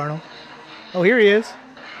job, Arnold. Oh, here he is.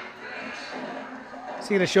 Is he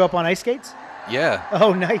going to show up on ice skates? Yeah,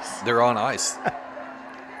 Oh, nice. they're on ice. Let's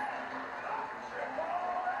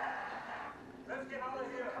get out of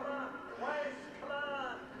here. Come on. Boys, come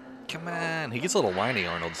on. Come on. He gets a little whiny,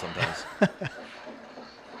 Arnold, sometimes. Look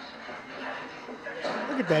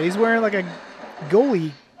at that. He's wearing like a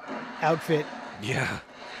goalie outfit. Yeah.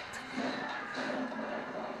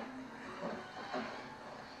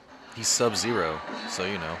 He's Sub-Zero, so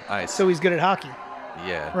you know, ice. So he's good at hockey.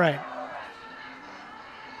 yeah. Right.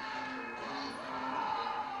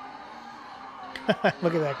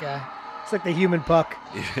 Look at that guy. It's like the human puck.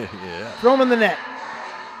 Yeah. Throw him in the net.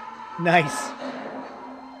 Nice.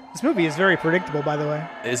 This movie is very predictable, by the way.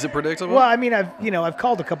 Is it predictable? Well, I mean, I've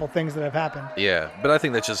called a couple things that have happened. Yeah, but I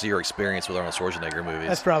think that's just your experience with Arnold Schwarzenegger movies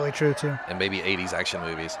That's probably true too. and maybe 80s action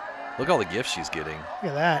movies. Look at all the gifts she's getting.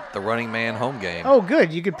 Look at that. The Running Man home game. Oh,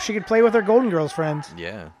 good. She could play with her Golden Girls friends.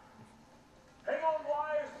 Yeah. Hang on,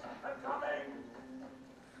 boys. I'm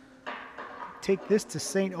coming. Take this to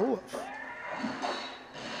St. Olaf.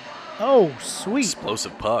 Oh, sweet.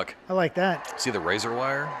 Explosive puck. I like that. See the razor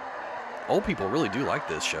wire? Old people really do like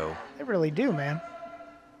this show. They really do, man.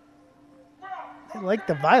 They like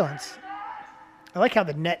the violence. I like how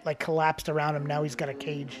the net like collapsed around him. Now he's got a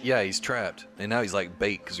cage. Yeah, he's trapped. And now he's like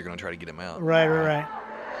bait because you're going to try to get him out. Right.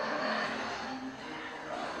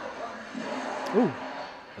 Ooh,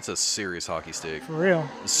 That's a serious hockey stick. for real.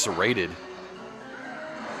 It's serrated.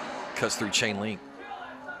 Cuts through chain link.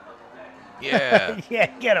 Yeah. Yeah,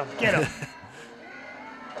 get him.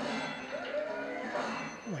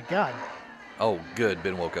 Oh my God. Oh, good.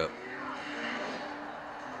 Ben woke up.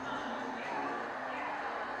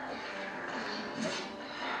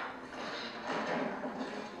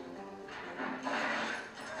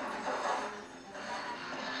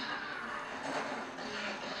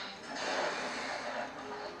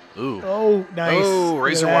 Ooh. Oh, nice. Oh, Look at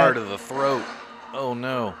razor that. wire to the throat. Oh,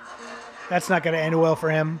 no. That's not going to end well for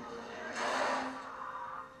him.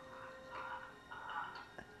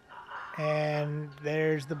 And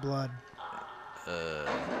there's the blood.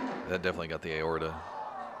 That definitely got the aorta.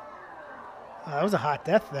 That was a hot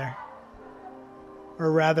death there.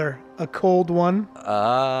 Or rather, a cold one.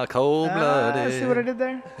 Cold-blooded. See what I did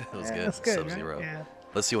there? That was Yeah, good. that's good, right? Sub-Zero. Yeah.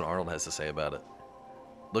 Let's see what Arnold has to say about it.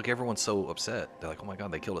 Look, everyone's so upset. They're like, oh my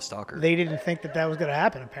God, they killed a stalker. They didn't think that was going to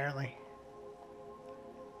happen, apparently.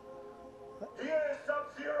 Here is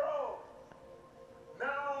Sub-Zero.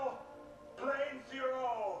 Now, Plane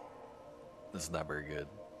Zero. This is not very good.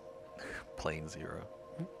 Plane Zero.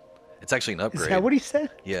 It's actually an upgrade. Is that what he said?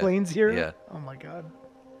 Yeah. Plane Zero? Yeah. Oh, my God.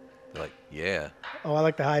 They're like, yeah. Oh, I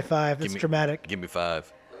like the high five. That's dramatic. Give me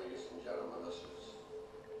 5. Ladies and gentlemen, this is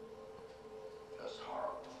just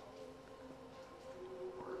horrible.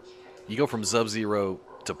 Words can't You go from Sub-Zero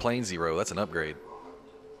to Plane Zero, that's an upgrade.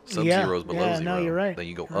 Sub-Zero Yeah, is below yeah, 0. no, you're right. Then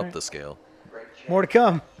you go You're up right. the scale. More to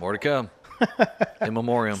come. More to come. In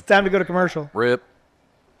memoriam. It's time to go to commercial. Rip.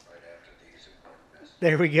 right after these important messages.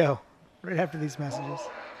 There we go. Right after these messages.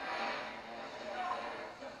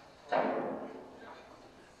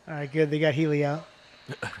 All right, good. They got Healy out.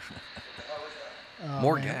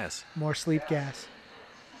 More man. gas. More sleep gas.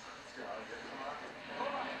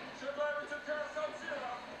 So glad we took care of Sub-Zero.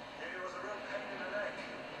 It was a real pain in the neck.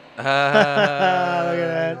 Look at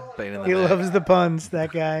that. Pain in the He neck. loves the puns,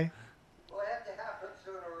 that guy. Well, it had to happen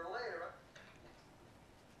sooner or later.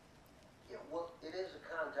 Yeah, well, it is a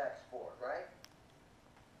contact sport, right?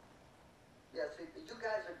 Yeah, see, you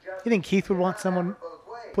guys are just... You think Keith would want someone both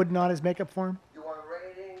ways. putting on his makeup for him? You want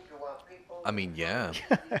ratings, you want people... I mean, yeah.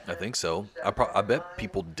 I think so. I bet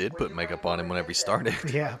people did put makeup on him whenever he started.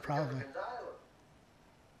 Yeah, probably.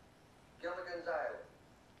 Gilligan's Island.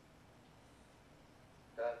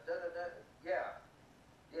 Yeah.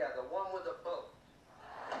 Yeah, the one with the boat.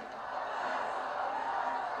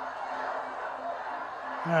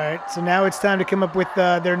 All right, so now it's time to come up with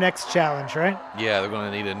their next challenge, right? Yeah, they're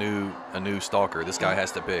going to need a new stalker. This guy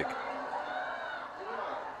has to pick. I know,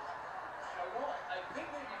 I think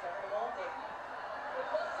maybe Dynamo, but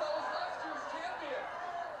Buzzsaw was last year's champion.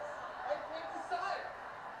 I can't decide.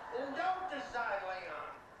 Then don't decide,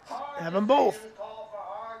 Leon. Hard Have 'em both. decisions call for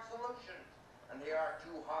hard solutions. And here are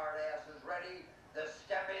two hard asses ready to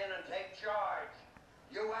step in and take charge.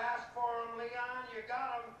 You asked for them, Leon, you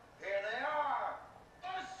got them. Here they are.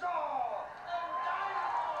 Buzzsaw and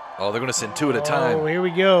Dynamo. Oh, they're going to send 2 at a Oh, time. here we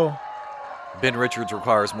go. Ben Richards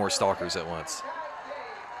requires more stalkers at once.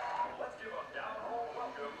 Let's give a down-home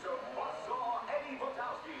welcome to Buzzsaw Eddie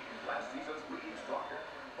Butowski, last season's leading stalker.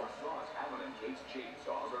 Buzzsaw's Allen and Cates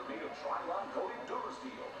chainsaws are made of Trilon-coated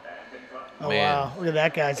Durasteel and can cut Oh, Man. wow. Look at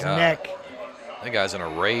that guy's God. neck. That guy's in a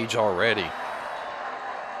rage already.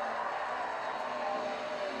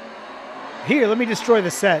 Here, let me destroy the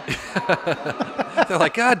set. They're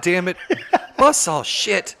like, God damn it. Buzzsaw,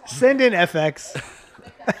 shit. Send in FX. Love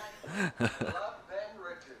Ben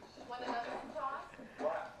Richards. Want another sauce?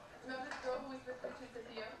 Remember the girl who was with Richards at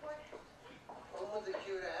the airport? One with the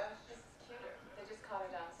cute ass. This is cuter. They just caught her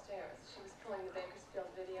downstairs. She was pulling the Bakersfield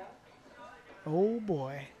video. Oh,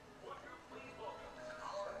 boy.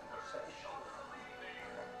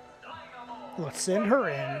 Let's send her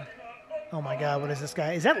in. Oh, my God. What is this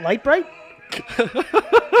guy? Is that Light Bright?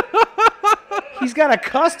 He's got a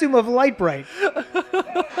costume of Light Bright.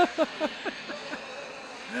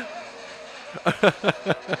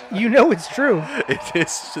 You know it's true. It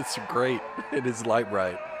is just great. It is light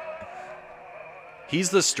bright. He's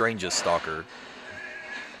the strangest stalker.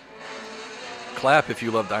 clap if you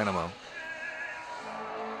love Dynamo.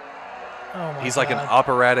 Oh my He's God. like an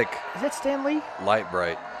operatic Is that Stan Lee? light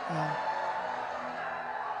bright.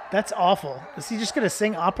 That's awful. Is he just gonna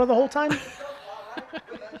sing opera the whole time? God.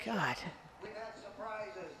 We've had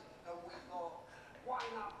surprises, and we thought, why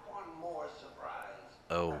not one more surprise?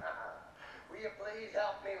 Oh. Will you please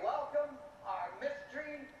help me welcome our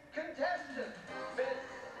mystery contestant, Miss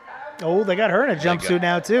Oh, they got her in a jumpsuit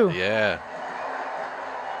now too. Yeah.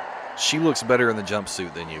 She looks better in the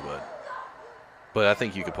jumpsuit than you would. But I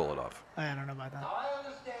think you could pull it off. I don't know about that. Now, I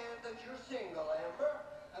understand that you're single, Amber,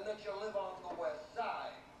 and that you live on the west side.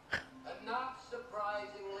 And not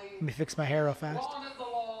surprisingly, Let me fix my hair real fast. wanted the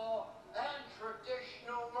law and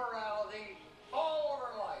traditional morality all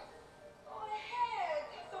over life. Go ahead.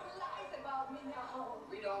 Some lies about me now.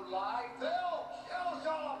 We don't lie, Phil. Tell us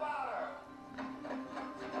all about her.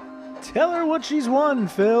 Tell her what she's won,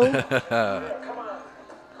 Phil. Come on.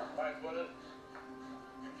 Right footed.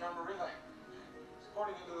 Camera relay. It's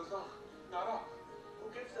pointing into the zone. Not up. Who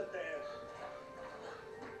gives a damn?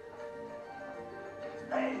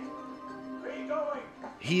 Hey! Where you going?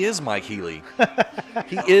 He is Mike Healy.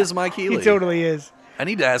 He is Mike Healy. He totally is. I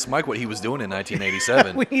need to ask Mike what he was doing in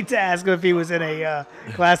 1987. We need to ask him if he was in a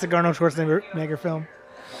classic Arnold Schwarzenegger film.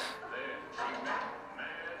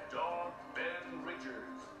 Mad Dog Ben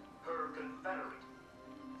Richards, her Confederate.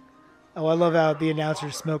 Oh, I love how the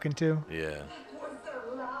announcer's smoking too. Yeah. Was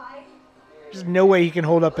a lie. There's no way he can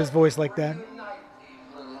hold up his voice like that. Unite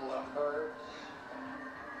these little birds.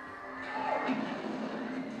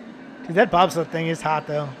 Dude, that bobsled thing is hot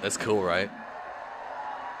though. That's cool, right?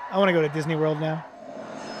 I want to go to Disney World now.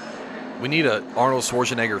 We need a Arnold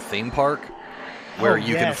Schwarzenegger theme park where Oh,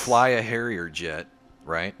 you can yes. fly a Harrier jet,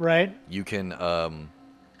 right? Right? You can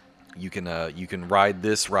ride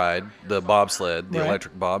this ride, the bobsled, the Right.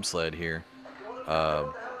 electric bobsled here.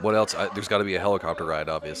 What else? There's got to be a helicopter ride,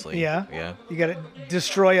 obviously. Yeah. Yeah. You got to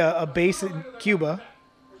destroy a base in Cuba.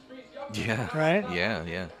 Yeah. Right? Yeah.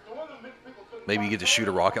 Yeah. Maybe you get to shoot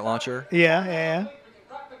a rocket launcher. Yeah, yeah, yeah.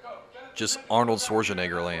 Just Arnold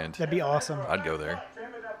Schwarzenegger land. That'd be awesome. I'd go there.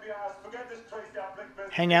 Damn it, FBI. Forget this Tracy Blick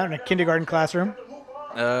business. Hang out in a kindergarten classroom.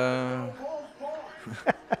 I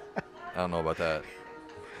don't know about that.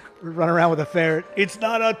 Run around with a ferret. It's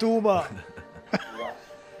not a tuba.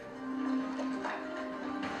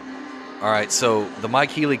 All right, so the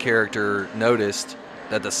Mike Healy character noticed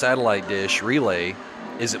that the satellite dish relay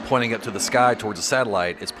isn't pointing up to the sky towards the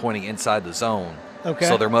satellite; it's pointing inside the zone. Okay.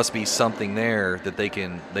 So there must be something there that they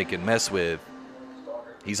can mess with.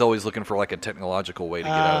 He's always looking for like a technological way to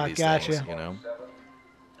get out of these gotcha. things, you know?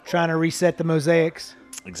 Trying to reset the mosaics.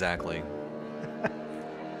 Exactly.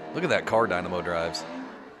 Look at that car Dynamo drives.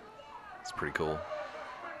 It's pretty cool.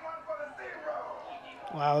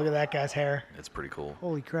 Wow, look at that guy's hair. It's pretty cool.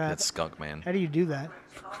 Holy crap. It's Skunk Man. How do you do that?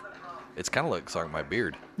 It's kind of looks like my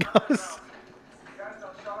beard. I was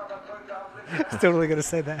totally going to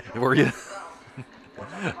say that. Were you?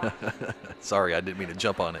 Sorry, I didn't mean to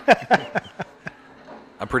jump on it.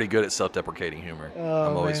 I'm pretty good at self-deprecating humor. Oh,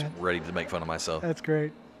 I'm always man. ready to make fun of myself. That's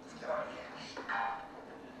great.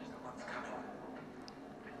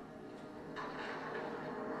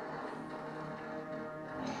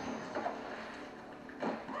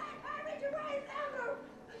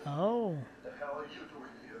 Oh.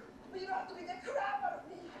 You don't have to be the crap out of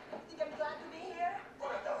me. Think I'm glad to be here?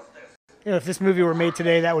 You know, if this movie were made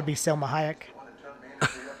today, that would be Selma Hayek.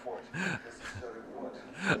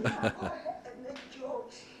 And make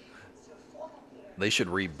jokes. It's your fault I'm here. They should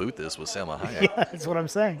reboot this with Selma Hayek. Yeah, that's what I'm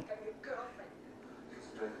saying. I'm your girlfriend.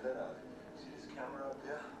 Straighten that out. See this camera up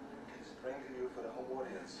there? It's framed for you for the home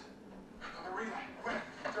audience. Maria, where?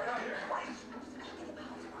 Turn out here.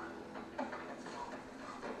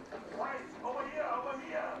 Right, over here, over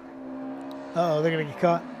here. Uh-oh, they're going to get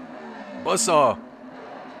caught. Buzzsaw.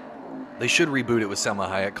 They should reboot it with Selma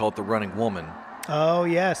Hayek called The Running Woman. Oh,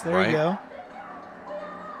 yes, there Right. you go.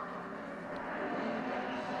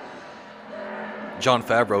 Jon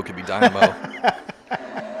Favreau could be Dynamo.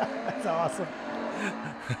 That's awesome.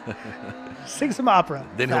 Sing some opera.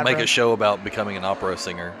 Then he'll make Favreau. a show about becoming an opera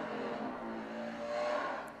singer.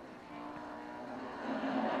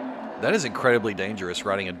 That is incredibly dangerous,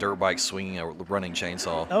 riding a dirt bike swinging a running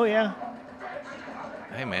chainsaw. Oh, yeah.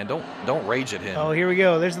 Hey man, don't rage at him. Oh, here we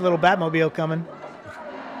go. There's a little Batmobile coming.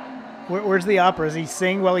 Where's the opera? Does he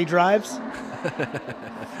sing while he drives?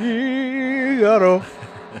 Figaro.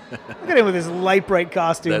 Look at him with his light bright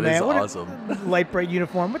costume, That man. is What a awesome. light bright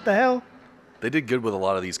uniform. What the hell? They did good with a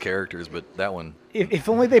lot of these characters, but that one. If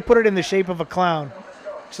only they put it in the shape of a clown.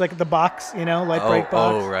 Just like the box, you know, light bright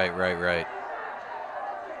box. Oh, right.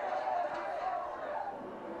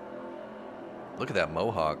 Look at that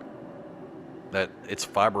mohawk. It's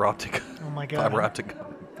fiber optic. Oh my God. Fiber optic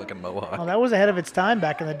fucking mohawk. Oh, that was ahead of its time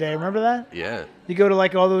back in the day. Remember that? Yeah. You go to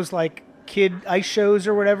like all those like kid ice shows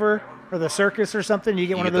or whatever, or the circus or something. You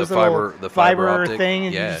get one of get those the little the fiber optic, thing,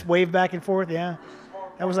 and you yeah. just wave back and forth. Yeah,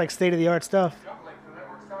 that was like state of the art stuff. Uplink to the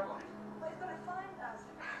network satellite. Well, he's gonna find us.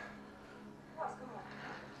 What's going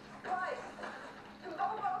on? Right.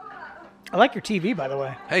 I like your TV, by the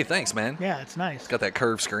way. Hey, thanks, man. Yeah, it's nice. It's got that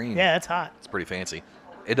curved screen. Yeah, it's hot. It's pretty fancy.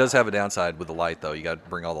 It does have a downside with the light, though. You got to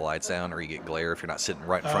bring all the lights down, or you get glare if you're not sitting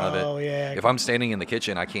right in front of it. Oh, yeah. If I'm standing in the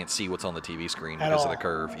kitchen, I can't see what's on the TV screen At because all. of the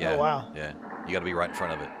curve. Yeah. Oh, wow. Yeah. You got to be right in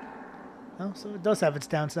front of it. Oh, so it does have its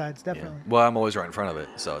downsides, Yeah. definitely. Well, I'm always right in front of it,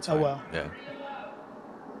 so it's Oh, fine. well. Yeah.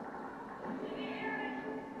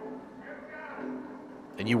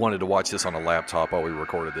 And you wanted to watch this on a laptop while we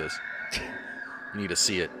recorded this. You need to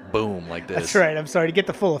see it boom like this. That's right. I'm sorry to get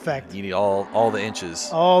the full effect. You need all the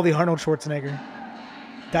inches. All the Arnold Schwarzenegger.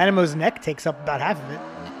 Dynamo's neck takes up about half of it.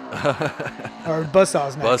 Or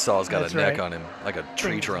Buzzsaw's neck. Buzzsaw's got That's a neck right. on him, like a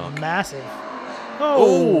tree Thing's trunk. Massive.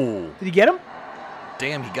 Oh. Did you get him?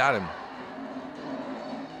 Damn, he got him.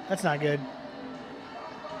 That's not good.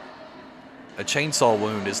 A chainsaw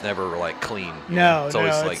wound is never like clean. you No, know? It's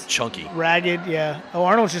always no, like it's chunky. Ragged, yeah. Oh,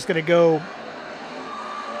 Arnold's just going to go.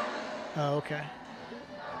 Oh, okay.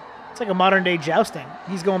 It's like a modern day jousting.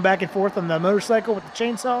 He's going back and forth on the motorcycle with the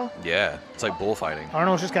chainsaw. Yeah, it's like bullfighting.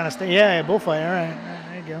 Arnold's just kind of stay. Yeah, bullfight. All right,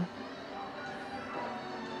 there you go.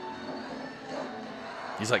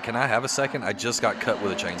 He's like, "Can I have a second? I just got cut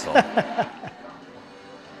with a chainsaw."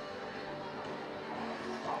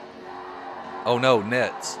 Oh no,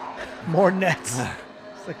 nets. More nets.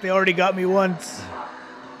 It's like they already got me once.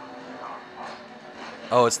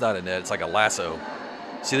 Oh, it's not a net. It's like a lasso.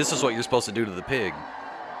 See, this is what you're supposed to do to the pig.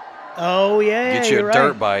 Oh, yeah. Get you you're a dirt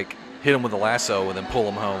right. bike, hit him with a lasso, and then pull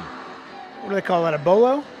him home. What do they call that? A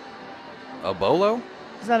bolo? A bolo?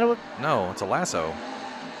 Is that what? No, it's a lasso.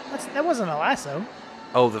 That wasn't a lasso.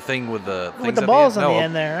 Oh, the thing with the things With the at balls end? on the No,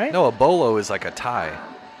 end there, right? No, a bolo is like a tie.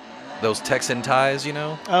 Those Texan ties, you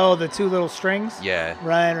know? Oh, the two little strings? Yeah.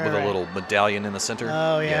 Right, right, With right. a little medallion in the center.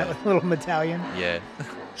 Oh, yeah, with a little medallion. Yeah.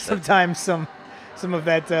 Sometimes some of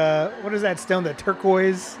that, what is that stone? The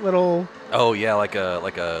turquoise little Oh yeah, like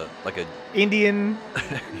a Indian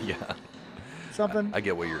yeah. something. I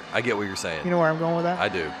get what you're saying. You know where I'm going with that? I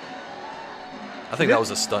do. I think that was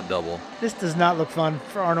a stunt double. This does not look fun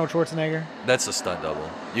for Arnold Schwarzenegger. That's a stunt double.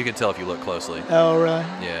 You can tell if you look closely. Oh, really?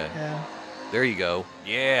 Yeah. Yeah. There you go.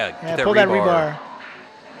 Yeah. Yeah, Get that pull that rebar.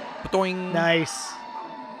 Ba-doing. Nice.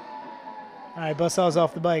 All right, Buzzsaw's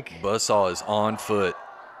off the bike. Buzzsaw is on foot.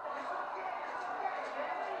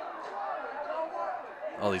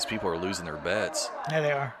 All these people are losing their bets. There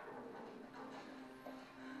they are.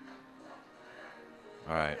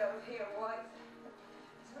 All right.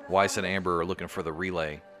 Weiss and Amber are looking for the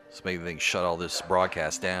relay, so maybe they can shut all this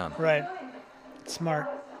broadcast down. Right. Smart.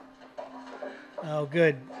 Oh,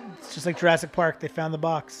 good. It's just like Jurassic Park. They found the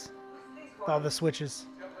box with all the switches.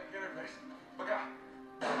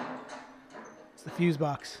 It's the fuse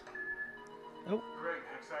box. Oh, Great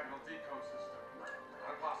hexagonal decode system.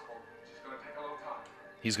 Not possible. She's gonna take a little time.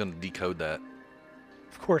 He's going to decode that.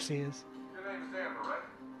 of course he is. Your name is Amber, right?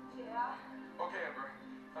 Yeah. Okay, Amber.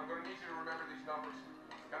 I'm gonna need you to remember these numbers.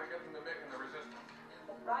 Gotta get them to make the resistance.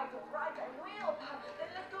 Right, I will. Then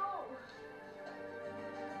let's go.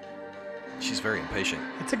 She's very impatient.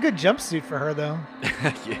 It's a good jumpsuit for her, though.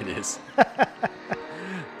 Yeah, it is.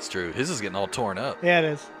 It's true. His is getting all torn up. Yeah, it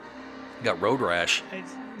is. Got road rash.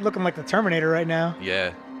 It's looking like the Terminator right now.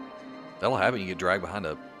 Yeah. That'll happen. You get dragged behind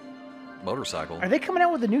a motorcycle. Are they coming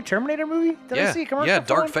out with a new Terminator movie? Did yeah. I see a commercial Yeah, for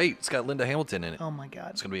Dark one? Fate. It's got Linda Hamilton in it. Oh my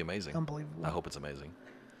God. It's going to be amazing. Unbelievable. I hope it's amazing.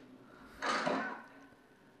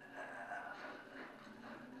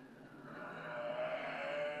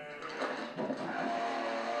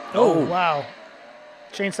 Oh, wow.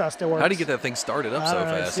 Chainsaw still works. How do you get that thing started up I so don't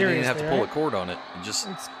know, fast? You didn't even have to seriously, pull a right? cord on it. You just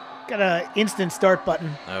It's got a instant start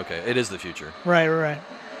button. okay. It is the future, Right, right, right.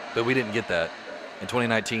 but we didn't get that. In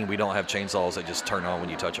 2019, we don't have chainsaws that just turn on when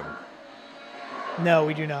you touch them. No,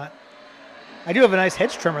 we do not. I do have a nice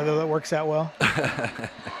hedge trimmer, though, that works out well.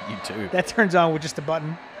 You too. That turns on with just a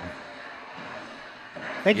button.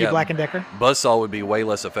 Thank you, Yeah. Black & Decker. Buzzsaw would be way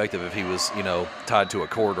less effective if he was, tied to a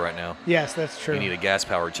cord right now. Yes, that's true. You need a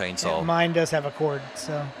gas-powered Yeah, chainsaw. mine does have a cord,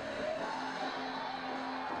 so.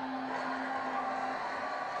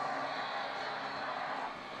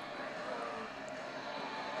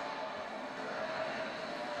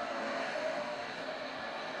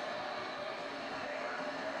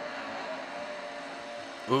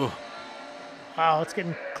 Ooh. Wow, it's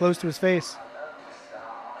getting close to his face.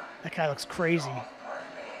 That guy looks crazy.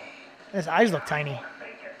 His eyes look tiny.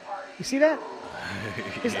 You see that?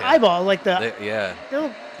 His Yeah. eyeball, like the. Yeah. they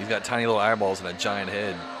look- He's got tiny little eyeballs and a giant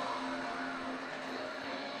head.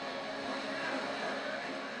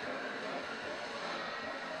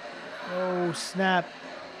 Oh, snap.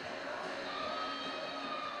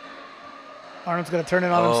 Arnold's going to turn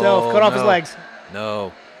it on Oh, himself. Cut off his no. legs.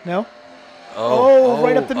 No. No? Oh,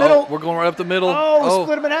 right up the middle. We're going right up the middle. Oh,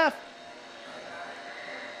 split him in half.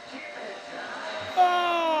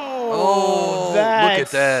 Oh, that's look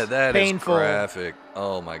at that. That is painful. graphic.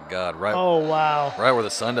 Oh, my God. Right, Oh, wow. right where the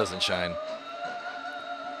sun doesn't shine.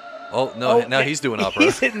 Oh, no. Now he's doing opera.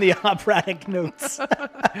 He's hitting the operatic notes. I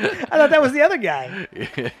thought that was the other guy.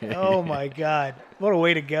 Oh, my God. What a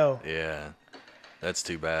way to go. Yeah. That's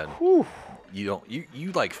too bad. Whew. You don't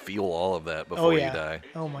you like feel all of that before yeah. you die.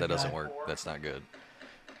 Oh, my That doesn't God. work. That's not good.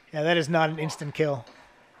 Yeah, that is not an instant kill.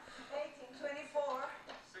 1824.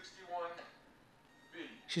 61B.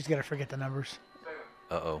 She's going to forget the numbers.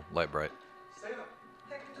 Uh-oh, light bright. Say them.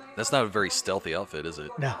 That's not a very stealthy outfit, is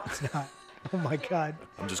it? No, it's not. Oh, my God.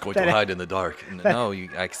 I'm just going That- to hide in the dark. No, I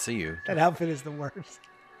can see you. That outfit is the worst.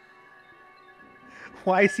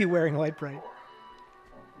 Why is he wearing light bright?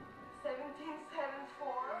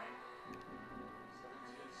 1774.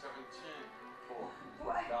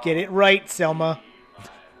 17. Get it right, Selma.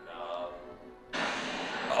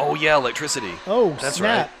 Oh, yeah, electricity. Oh, That's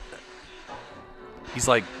snap. right. He's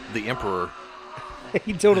like the emperor.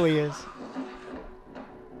 He totally is.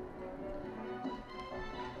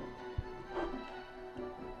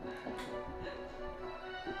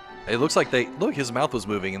 It looks like look, his mouth was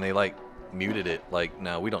moving and they like muted it. Like,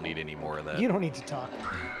 no, we don't need any more of that. You don't need to talk.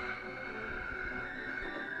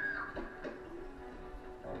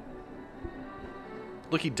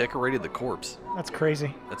 Look, he decorated the corpse. That's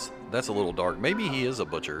crazy. That's a little dark. Maybe he is a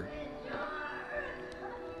butcher.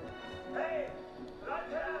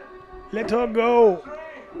 Let her go.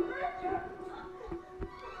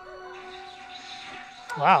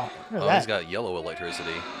 Wow. Look Oh, at he's that. got yellow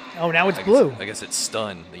electricity. Oh, now it's I blue. I guess it's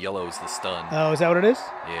stun. The yellow is the stun. Oh, is that what it is?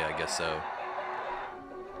 Yeah, I guess so.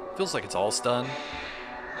 Feels like it's all stun.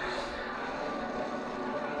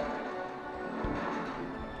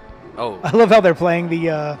 Oh, I love how they're playing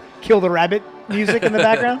the Kill the Rabbit music in the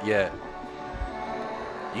background. yeah.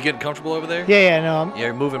 You getting comfortable over there? Yeah, yeah, no. Yeah,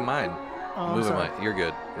 you're moving mine. Oh, I'm moving sorry. mine. You're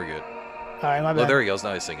good. We're good. All right, my Oh, bad. there he goes.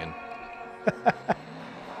 Now he's singing.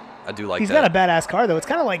 I do like He's that. got a badass car, though. It's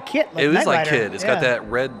kind of like Kit. Like It is Knight like Rider. Kid. It's got Yeah. that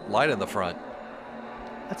red light in the front.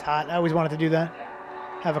 That's hot. I always wanted to do that.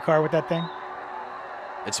 Have a car with that thing.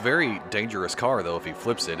 It's a very dangerous car, though, if he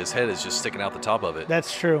flips it. His head is just sticking out the top of it.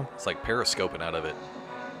 That's true. It's like periscoping out of it.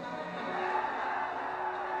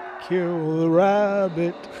 Kill the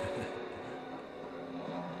rabbit.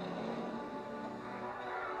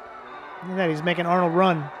 Look at that. He's making Arnold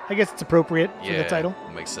run. I guess it's appropriate for Yeah, the title.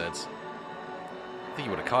 makes sense. I think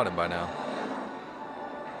you would have caught him by now.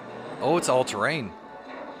 Oh, it's all terrain.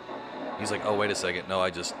 He's like, oh, wait a second. No,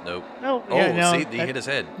 nope. No, Oh, yeah, no. see, he hit his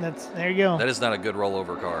head. There you go. That is not a good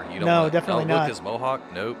rollover car. You don't No, wanna, definitely oh, not. Look, his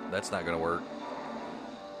mohawk. Nope, that's not going to work.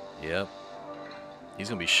 Yep. He's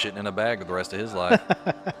going to be shitting in a bag for the rest of his life.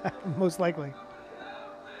 Most likely.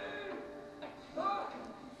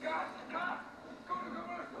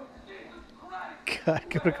 God,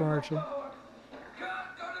 go to commercial.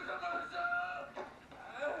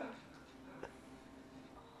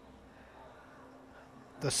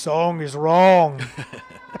 The song is wrong.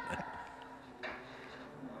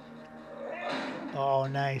 Oh,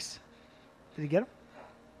 nice. Did he get him?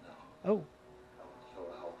 Oh. You're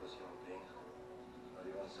a helpless human being. Not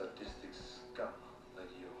even sadistic scum like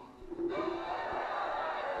you.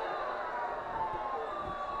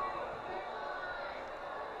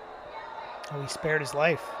 Oh, he spared his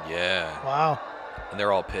life. Yeah. Wow. And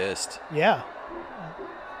they're all pissed. Yeah.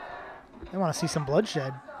 I want to see some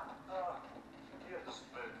bloodshed.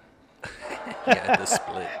 Yeah, the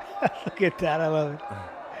split. Look at that. I love it.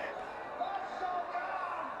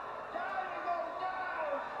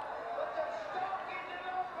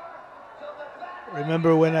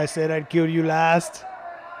 Remember when I said I'd kill you last?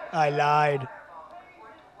 I lied.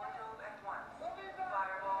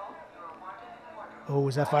 Oh,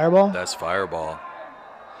 was that Fireball? That's Fireball.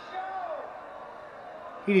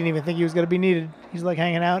 He didn't even think he was going to be needed. He's like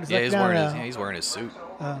hanging out. Yeah, like, he's no, wearing no. his he's wearing his suit.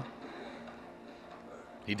 Oh.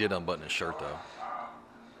 He did unbutton his shirt though.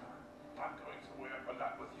 I'm going somewhere, but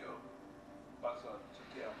not with you. But to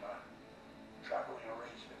take care of my traveling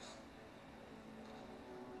arrangements.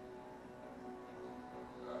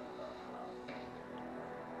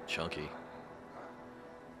 Chunky.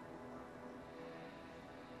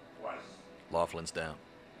 Twice. Laughlin's down.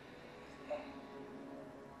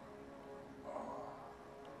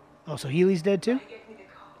 Oh, so Healy's dead too?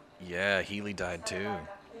 Yeah, Healy died too. The underground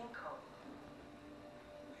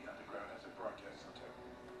has a broadcast center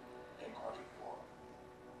in Quadrant 4.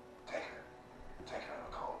 Take her. Take her on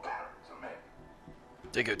a call. It's a man.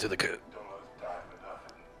 Take her to the code. Don't let us die for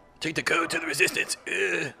nothing. Take the code to the resistance.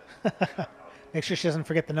 Make sure she doesn't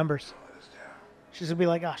forget the numbers. She's going to be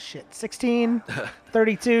like, oh, shit. 16,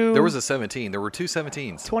 32, There was a 17. There were two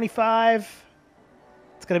 17s. 25.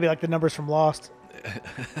 It's going to be like the numbers from Lost.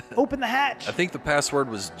 Open the hatch. I think the password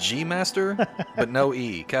was G Master, but no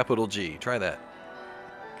E, capital G. Try that.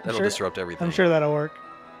 That'll sure- disrupt everything. I'm sure that'll work.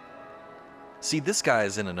 See, this guy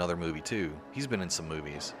is in another movie too. He's been in some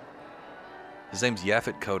movies. His name's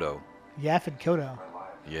Yaphet Kotto. Yaphet Kotto.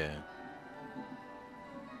 Yeah.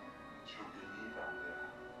 Should be me down there.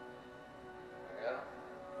 Yeah.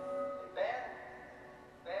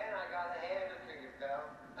 Ben, I got a hand to you, pal.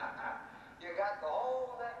 You got the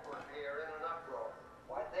whole network here in an uproar.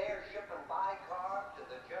 Why, they're shipping bicars to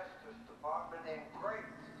the Justice Department in crates.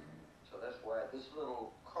 So that's why this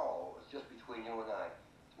little call is just between you and I.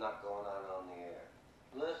 It's not going on the air.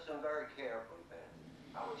 Listen very carefully, Ben.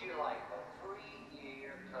 How would you like a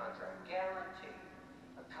 3-year contract, guaranteed,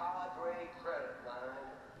 a cadre credit line,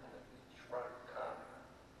 and a beachfront condo?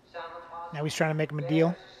 Sound positive? Now he's trying to make him a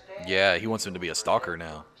deal. Yeah, he wants him to be a stalker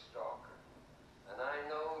now. Stalker. And I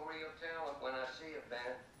know real talent when I see it,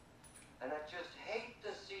 Ben. And I just hate to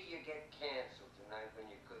see you get canceled tonight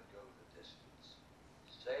when you could go the distance.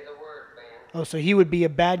 Say the word, Ben. Oh, so he would be a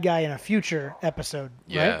bad guy in a future episode,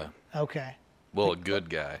 Yeah. right? Okay. Well, a good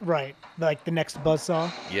guy. Right. Like the next Buzzsaw.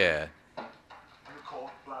 Yeah. You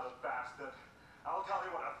cold-blooded bastard. I'll tell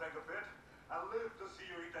you what I think of it. I live to see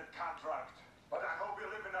you eat that contract. But I hope you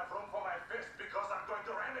leave enough room for my fist because I'm going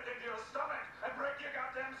to ram it into your stomach and break your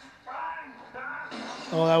goddamn spine.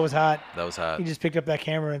 Oh, that was hot. That was hot. He just picked up that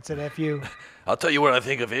camera and said, F you. I'll tell you what I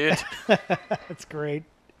think of it. That's great.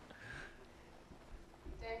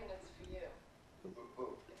 Damon, it's for you. It's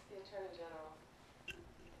the Attorney General.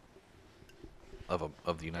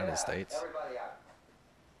 of the United States. Everybody out.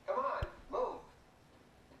 Come on, move.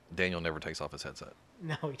 Daniel never takes off his headset.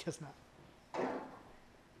 No, he does not.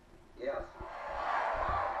 Yes.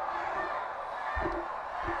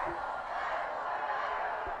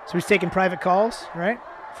 So he's taking private calls, right?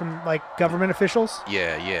 From like government officials.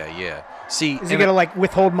 Yeah. See, Is he gonna like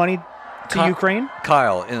withhold money to Ukraine?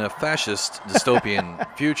 Kyle, in a fascist dystopian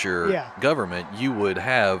future Yeah. government, you would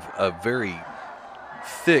have a very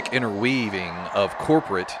thick interweaving of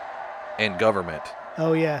corporate and government.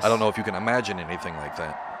 Oh yes. I don't know if you can imagine anything like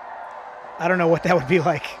that. I don't know what that would be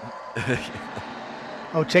like.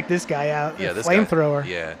 Oh, check this guy out. Yeah, A this guy- flamethrower.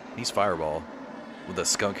 Yeah, he's Fireball with the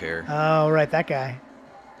skunk hair. Oh, right, that guy.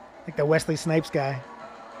 Like the Wesley Snipes guy.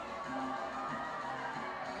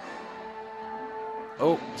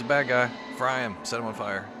 Oh, it's a bad guy. Fry him. Set him on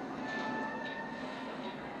fire.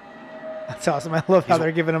 That's awesome. I love how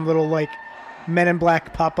they're giving him little like Men in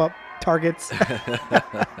Black pop-up targets.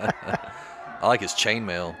 I like his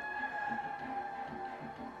chainmail.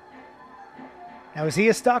 Now, is he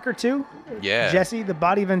a stalker too? Yeah. Jesse, the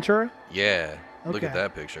body Ventura? Yeah. Look at Okay.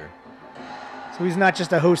 that picture. So he's not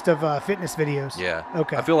just a host of fitness videos. Yeah.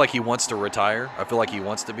 Okay. I feel like he wants to retire. I feel like he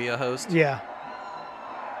wants to be a host, Yeah.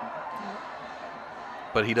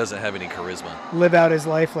 but he doesn't have any charisma. Live out his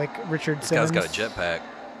life like Richard This Simmons. guy's got a jetpack.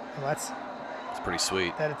 Oh, that's Pretty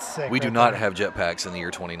sweet. That is sick. We do right not there. have jetpacks in the year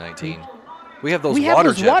 2019. We have those We have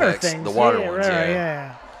water those water jetpacks, things. the water yeah, ones. right,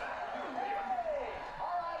 Yeah.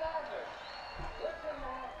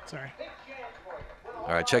 Sorry.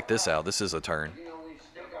 All right, check this out. This is a turn. You know, we've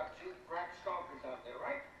still got 2 crack stalkers out there,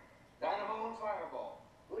 right? Dynamo and Fireball.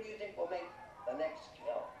 Who do you think will make the next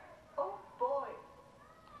kill? Oh boy,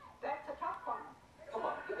 that's a tough one. Come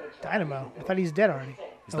on, give it a try. Dynamo. I thought he's dead already.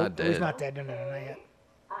 He's not Oh, he's dead. not dead. No, not yet.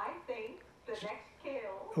 I think the next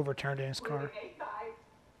kill Overturned in his will car. be made by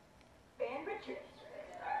Ben Richards.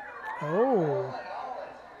 Oh.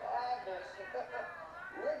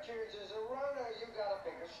 Richards is a runner. You gotta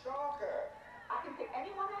pick a stalker. I can pick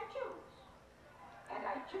anyone I choose. And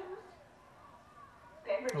I choose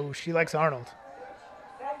Ben Richards. Oh, she likes Arnold.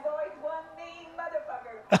 That boy's one mean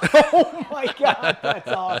motherfucker. Oh my God,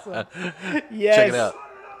 that's awesome. Yes. Check it out.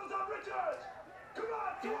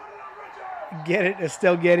 Get it,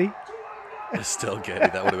 Estelle Getty. Still Getty.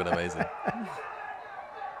 That would have been amazing.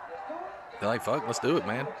 They're like, fuck, let's do it,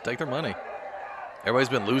 man. Take their money. Everybody's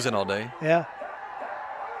been losing all day. Yeah.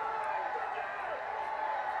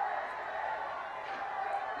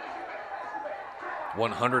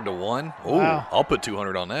 $100 to 1. Oh, Wow. I'll put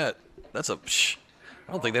 200 on that. That's a. Psh.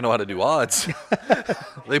 I don't think they know how to do odds.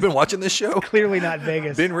 They've been watching this show. Clearly not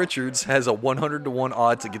Vegas. Ben Richards has a 100-to-1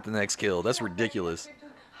 odd to get the next kill. That's ridiculous.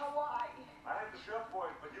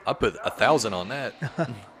 I put 1,000 on that.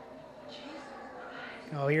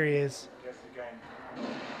 Oh, here he is.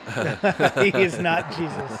 He is not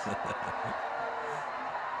Jesus.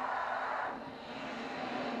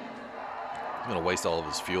 He's going to waste all of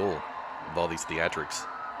his fuel with all these theatrics.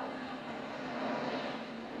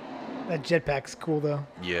 That jetpack's cool, though.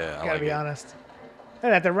 Yeah, I Gotta like be it. honest.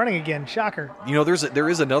 Hey, they're running again. Shocker. You know, there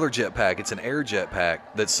is another jetpack. It's an air jetpack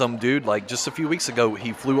that some dude, like just a few weeks ago,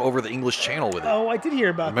 he flew over the English Channel with it. Oh, I did hear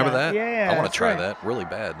about Remember that? Yeah, I want that's to try right. that really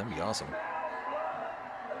bad. That'd be awesome.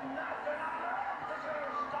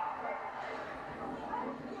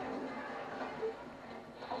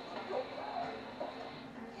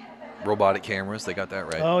 Robotic cameras, they got that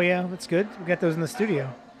right. Oh, yeah, that's good. We got those in the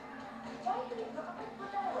studio.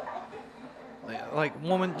 Like,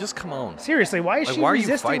 woman, just come on. Seriously, why is Like, she why are you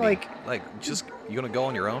resisting? fighting? Like, just you gonna go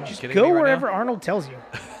on your own? You kidding Go me right wherever now? Arnold tells you.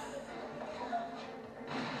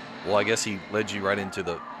 Well, I guess he led you right into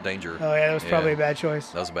the danger. Oh, yeah, that was probably a bad choice.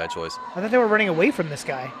 That was a bad choice. I thought they were running away from this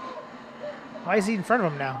guy. Why is he in front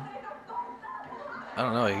of him now? I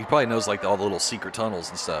don't know. He probably knows like all the little secret tunnels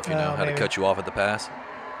and stuff. You know Oh, how to maybe. cut you off at the pass.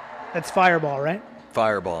 That's Fireball, right?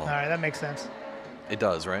 Fireball. All right, that makes sense. It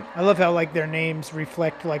does, right? I love how like their names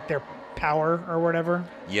reflect like their power or whatever.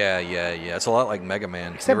 Yeah. It's a lot like Mega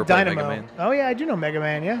Man. You Except ever played Dynamo. Mega Man? Oh yeah, I do know Mega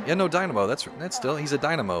Man. Yeah. Yeah, no, Dynamo. That's still. He's a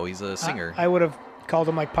Dynamo. He's a singer. I would have called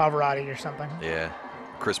him like Pavarotti or something. Yeah.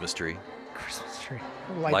 Christmas tree. Christmas tree.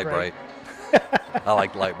 Light bright. I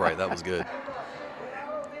liked Light Bright. That was good.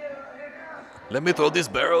 Let me throw these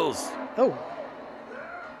barrels. Oh.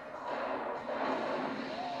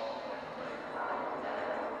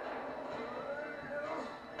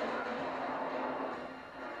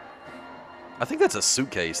 I think that's a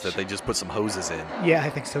suitcase that they just put some hoses in. Yeah, I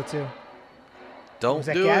think so too. Don't Was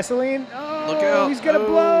that do gasoline? Oh, Look out. he's gonna Oh.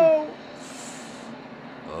 blow. it.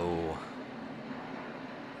 Oh.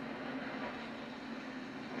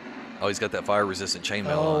 Oh, he's got that fire-resistant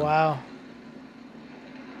chainmail Oh on. wow.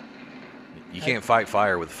 You can't fight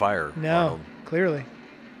fire with fire. No, Arnold. clearly.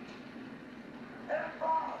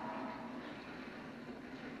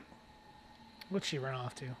 What'd she run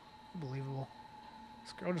off to? Unbelievable.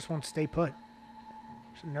 This girl just won't stay put.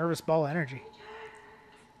 She's a nervous ball of energy.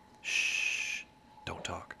 Shh. Don't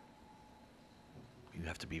talk. You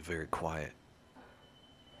have to be very quiet.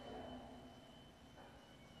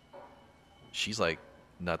 She's like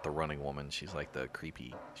not the running woman. She's like the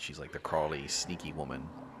creepy. She's like the crawly, sneaky woman.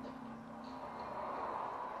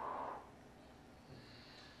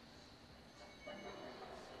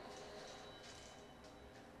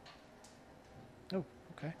 Oh,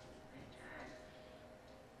 okay.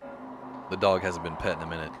 The dog hasn't been pet in a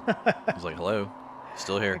minute. He's like, hello.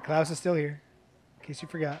 Still here. Klaus is still here, in case you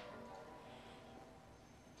forgot.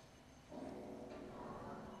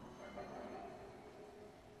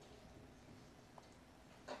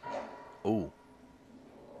 Ooh,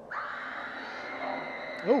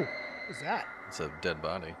 Oh, what's that? it's a dead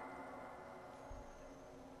body.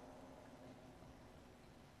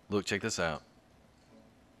 Look, check this out.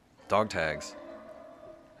 Dog tags.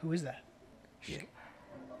 Who is that? Yeah.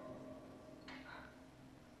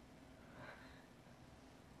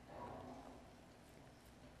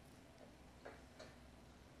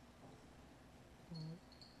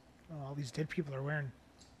 Oh, all these dead people are wearing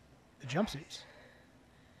the jumpsuits.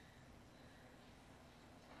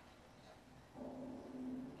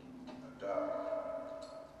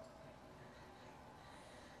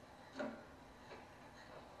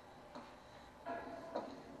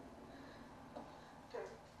 The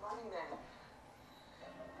Running Man.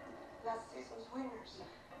 Last season's winners.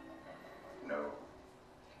 No.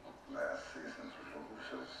 Last season's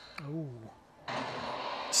losers. Oh.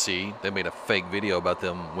 See, they made a fake video about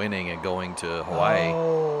them winning and going to Hawaii,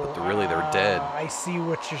 Oh, but really they're dead. I see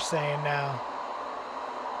what you're saying now.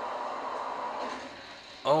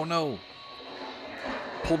 Oh no!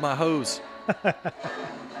 Pulled my hose.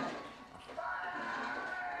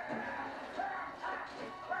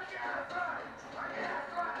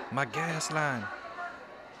 My gas line.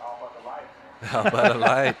 How about a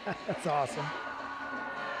light? That's awesome.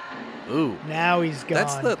 Ooh, Now he's gone.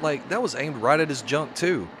 that's that was aimed right at his junk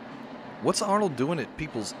too. What's Arnold doing at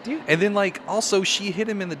people's? Dude. And then like also she hit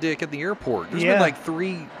him in the dick at the airport. There's Yeah. been like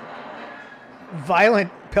 3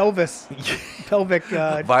 violent pelvic.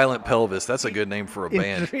 Violent Pelvis. That's a good name for a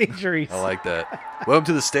band. Injuries. I like that. Welcome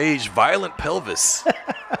to the stage, Violent Pelvis.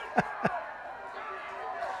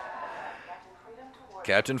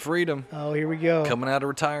 Captain Freedom Oh, here we go. coming out of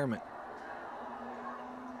retirement.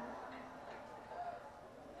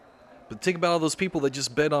 But think about all those people that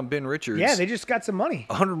just bet on Ben Richards. Yeah, they just got some money.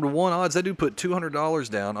 101 odds. That dude put $200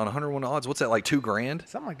 down on 101 odds. What's that, like $2,000?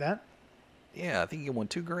 Something like that. Yeah, I think he won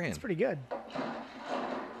 $2,000. It's pretty good.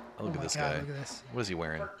 Oh, look at my this God, guy. look at this. What is he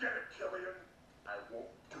wearing? Forget it, Killian. I won't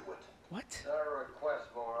do it. What? Not a request,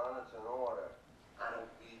 moron. It's an order. I don't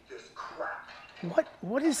need this crap.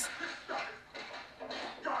 What is...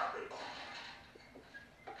 Garbage.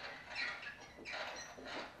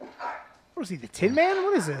 What is he, the Tin Man?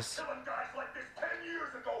 What is this? Killing guys like this 10 years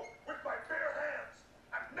ago with my bare hands.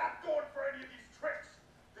 I'm not going for any of these tricks.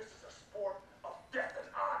 This is a sport of death and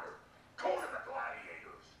honor. Go to the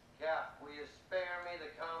gladiators. Cap, will you spare me the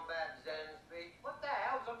combat Zen speech? What the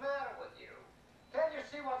hell's the matter with you? Can't you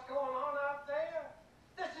see what's going on out there?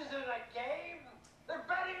 This isn't a game. They're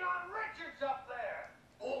betting on Richards up there.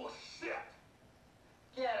 Bullshit.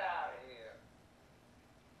 Get out of here.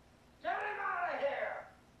 Get him out of here.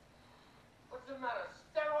 What's the matter?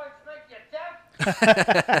 Steroids make you deaf? Get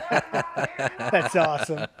him out of here now. That's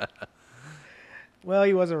awesome. Well,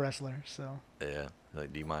 he was a wrestler, so Yeah.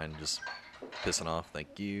 Like, do you mind just pissing off?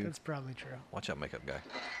 Thank you. that's probably true. Watch out, makeup guy.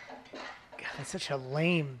 God, that's such a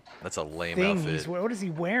lame That's a lame thing. outfit. What is he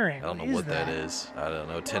wearing? I don't know is what that is. I don't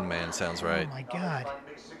know. Tin Man sounds right. Oh my God. Find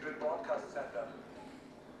Big Secret Broadcast Center.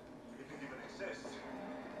 If it even exists.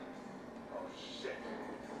 Oh, shit.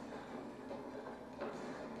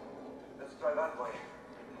 Let's try that way.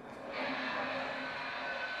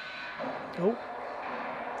 Oh,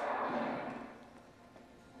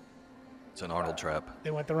 It's an Arnold trap. they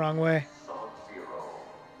went the wrong way. Sub-Zero,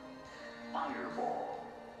 Fireball,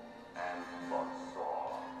 and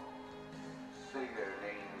Buzzsaw. Say their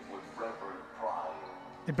names with reverent pride.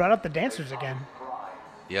 They brought up the dancers again. Pride.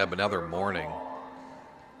 Yeah, but now they're mourning.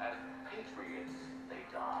 As patriots, they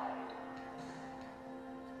died.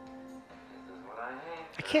 This is what I hate.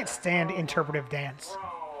 I can't stand interpretive dance.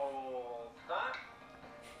 Roll cut.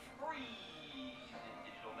 Freeze in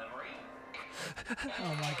digital memory.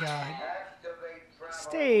 Oh my God. Activate travel.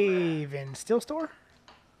 Steven, Still Store?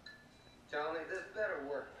 Tony, this better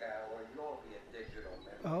work out or you'll be a digital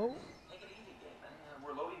memory. Oh, Take it easy, Damon.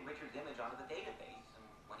 We're loading Richard's image onto the database, and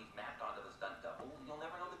when he's mapped onto the stunt double, you'll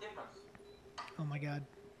never know the difference. oh my God.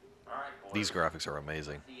 All right, boys. These graphics are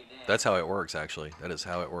amazing. See you then. That's how it works, actually. That is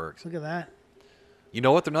how it works. Look at that. You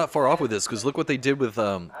know what? They're not far off with this because look what they did with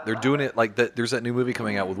they're doing it like that. There's that new movie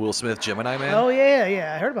coming out with Will Smith, Gemini Man, Oh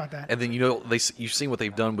yeah. I heard about that. and then you've seen what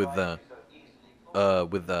they've done with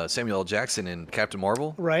Samuel L. Jackson in Captain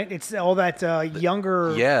Marvel. Right? It's all that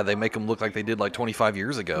younger. Yeah, they make him look like they did like 25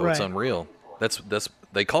 years ago. It's Right. unreal. That's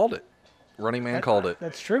they called it. Running Man called it.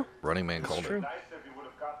 That's true. Running Man called true. it. Nice if you would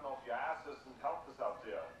have gotten off your asses and helped us out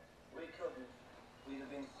there. We couldn't. We'd have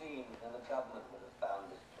been seen, and the government would have found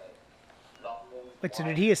this place. Wait, so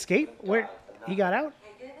did he escape? Where he got out?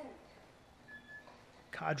 I didn't.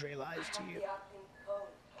 Cadre lies to you. The acting code.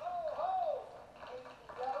 Oh, ho! Ladies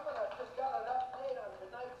and gentlemen, I've just got an update on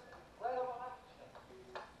tonight's incredible action.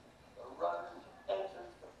 The run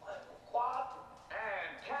enters the final quad. And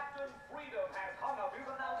Captain Freedom has hung up his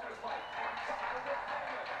announcer's mic and chopped the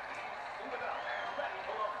camera. Suited up and ready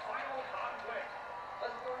for the final conflict.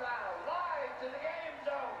 Let's go now, live to the game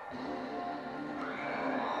zone.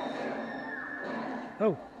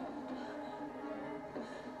 Oh,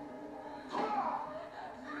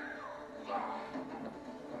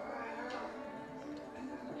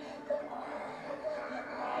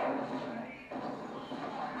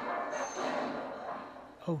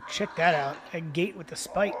 oh, check that out. A gate with the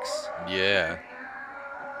spikes. Yeah.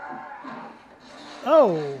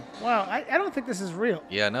 Oh, wow. I don't think this is real.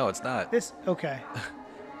 Yeah. No, it's not. This okay.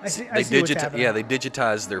 I see. I They see what's happening. Yeah, they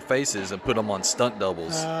digitized their faces and put them on stunt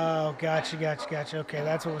doubles. Oh, gotcha. Okay,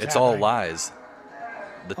 that's what was It's happening. all lies.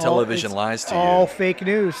 The All- television it's lies to all you. fake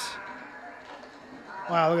news.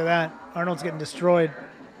 Wow, look at that. Arnold's getting destroyed.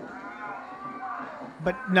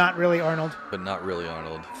 But not really Arnold. But not really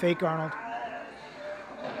Arnold. Fake Arnold.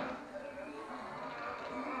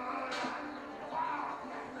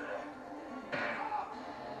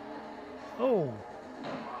 Oh,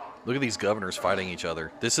 Look at these governors fighting each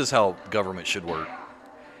other. This is how government should work.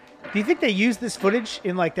 do you think they use this footage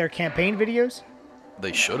in like their campaign videos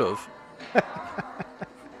They should have.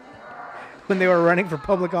 when they were running for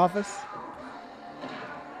public office?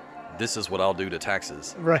 This is what I'll do to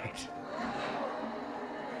taxes. Right.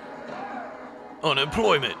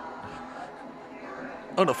 Unemployment.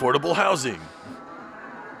 Unaffordable housing.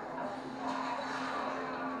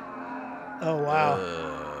 Oh wow,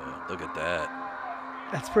 Look at that.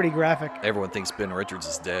 that's pretty graphic. Everyone thinks Ben Richards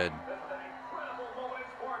is dead. Incredible moment in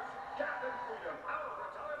sports. Captain Freedom out of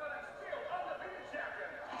retirement and still undefeated champion.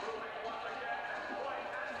 Proving once again,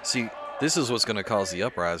 life has See, This is what's going to cause the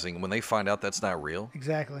uprising. When they find out that's not real,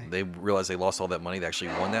 Exactly. they realize they lost all that money. They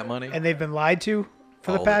actually won that money And they've been lied to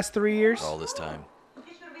for the All past 3 years all this time. You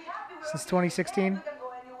should be happy we're since on the 2016. We can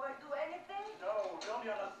go anywhere, do anything. No, don't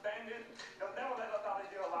you understand it? They'll never let us out of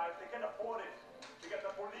here alive. They can't afford it. You get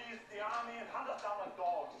the police, the army, and hunt us down like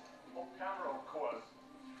dogs. Off camera, of course.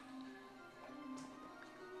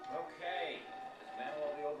 Okay, dismantle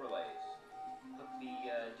all the overlays. Put the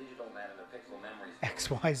digital man in the pixel memories.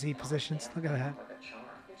 XYZ positions. Look at that. Like a charm.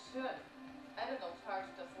 You should. Edital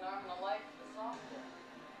charged us an arm and a leg for the software.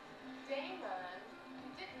 Damon,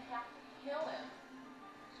 you didn't have to kill him.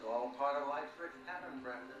 It's all part of life's rich pattern,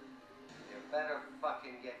 Brendan. You better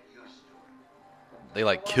fucking get used to it. They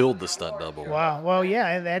like killed the stunt double. Wow. Well,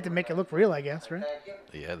 yeah, they had to make it look real, I guess, right? Thank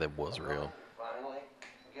you. Yeah, that was real. Finally,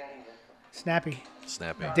 getting it. Snappy.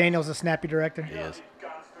 Snappy. Daniel's a snappy director. He is.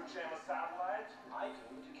 Guns to jam a satellite. I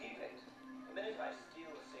do to keep it. The minute I steal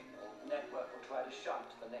the signal, the network will try to shunt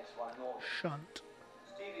to the next one in order. Shunt.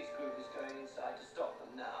 Stevie's group is going inside to stop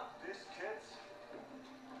them now. This kid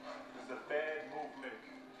is a bad move, Nick.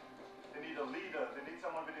 They need a leader. They need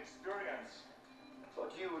someone with experience.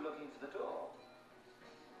 Thought you were looking for the door.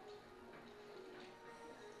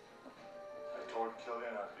 I told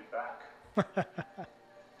Killian I'd be back.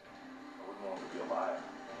 I wouldn't want to be alive.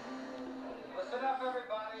 Listen up,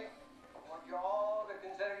 everybody. I want you all to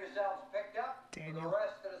consider yourselves picked up for Daniel. the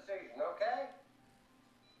rest of the season, okay?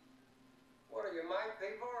 What are you, my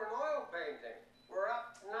people, or an oil painting? We're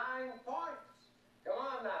up 9 points. Come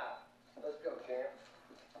on now. Let's go, champ.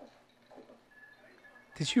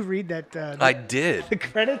 Did you read that? I did. The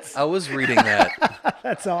credits? I was reading that.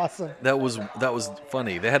 That's awesome. That was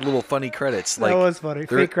funny. They had little funny credits. That was funny.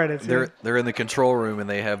 they're- Fake credits, They're yeah. they're in the control room and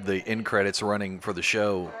they have the end credits running for the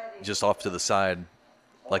show just off to the side,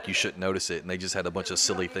 like you shouldn't notice it. And they just had a bunch of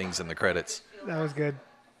silly things in the credits. That was good.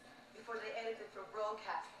 Before they edit it for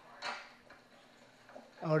broadcast.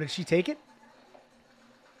 Oh, did she take it?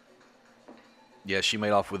 Yeah, she made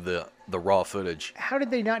off with the raw footage. How did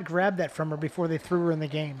they not grab that from her before they threw her in the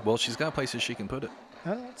game? Well, she's got places she can put it.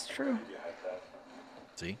 Oh, that's true.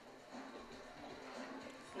 See?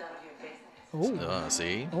 It's none of your business. Oh,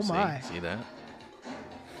 See? Oh, See? my. See that?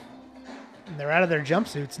 and they're out of their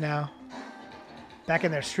jumpsuits now. Back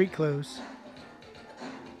in their street clothes.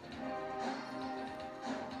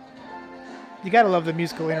 You gotta love the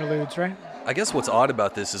musical interludes, right? I guess what's odd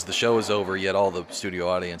about this is the show is over, yet all the studio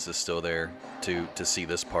audience is still there to see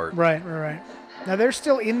this part. Right. Now they're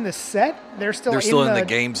still in the set. They're still in the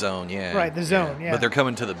game zone, yeah. Right, the zone, yeah. But they're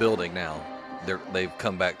coming to the building now. They've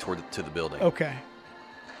come back to the building. Okay.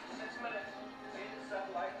 6 minutes. See the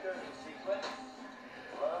satellite going sequence.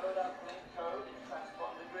 Load up link code in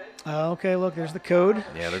transponder grid. Okay, look, there's the code.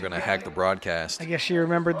 Yeah, they're gonna hack the broadcast. I guess she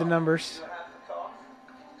remembered the numbers. You have the cost.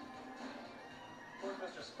 Where's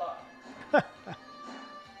Mr.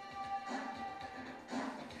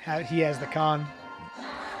 Spock? He has the con.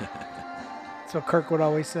 That's what Kirk would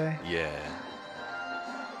always say. Yeah.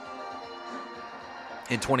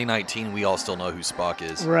 In 2019, we all still know who Spock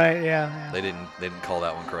is. Right, yeah. They didn't call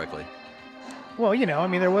that one correctly. Well, you know, I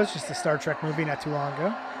mean, there was just a Star Trek movie not too long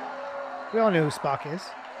ago. We all knew who Spock is.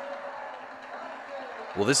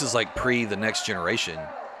 Well, this is like pre the Next Generation,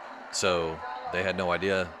 so they had no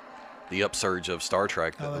idea the upsurge of Star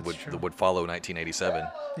Trek Oh, that that's true. would follow 1987.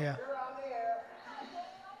 Yeah.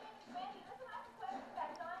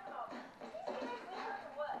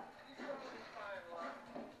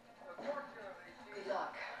 Good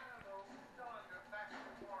luck.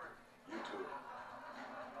 You too.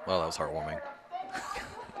 Well, that was heartwarming.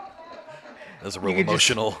 That's a real could just-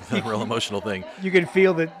 real emotional thing. You could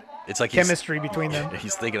feel the It's like chemistry between them.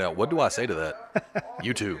 He's thinking, what do I say to that?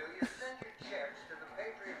 You too. You send your checks to the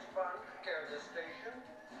Patriots Fund, Kansas Station.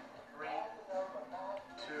 3,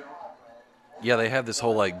 2. Yeah, they have this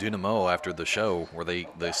whole like Dynamo after the show where the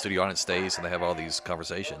studio audience stays and they have all these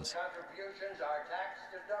conversations. Contributions are tax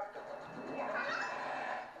deductible.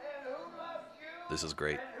 And who loves you? This is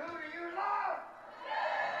great. And who do you love?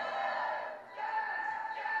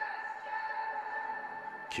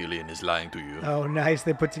 Killian is lying to you. Oh, nice.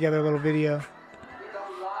 They put together a little video. We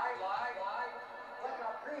don't lie. Like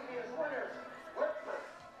our previous winners. Whitman,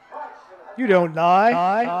 Price, and You don't lie.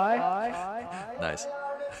 Nice.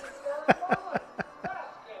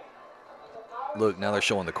 Look, now they're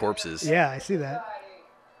showing the corpses. Yeah, I see that.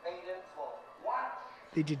 paid in full. Watch.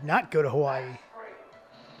 They did not go to Hawaii.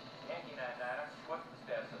 Yankee 99, what's the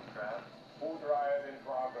status of the crowd? Food riot in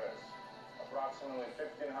progress. Approximately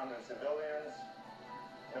 1,500 civilians.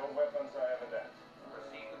 No weapons are evident.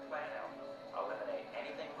 Proceed with plan, Elvis. Eliminate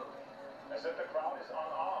anything moving. I said the crowd is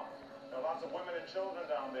unarmed. There are lots of women and children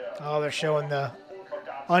down there. Oh, they're showing the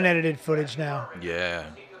unedited footage now. Yeah.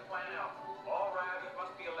 All rioters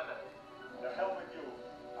must be eliminated. The hell with you.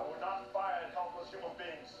 I will not fire at helpless human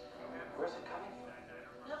beings. Where's it coming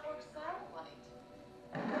from? Network satellite.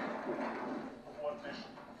 One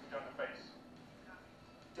mission. Turn the face.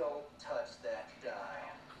 Don't touch that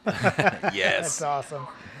dial. Yes. That's awesome.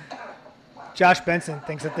 Josh Benson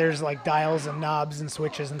thinks that there's like dials and knobs and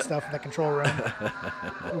switches and stuff in the control room.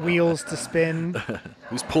 Wheels to spin.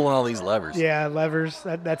 Who's pulling all these levers? Yeah, levers.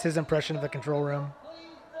 That's his impression of the control room. Please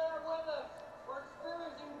bear with us. We're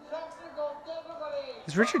experiencing technical difficulties.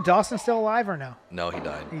 Is Richard Dawson still alive or no? No, he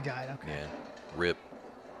died. He died. Okay. Yeah. Rip.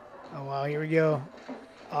 Oh wow, here we go.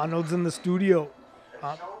 Arnold's in the studio.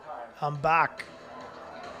 I'm back.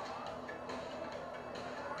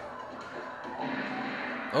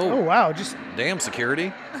 Oh Oh, wow, just damn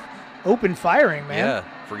security. open firing, man. Yeah.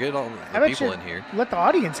 Forget all How the about people you in here. let the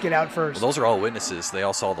audience get out first? Well, those are all witnesses. They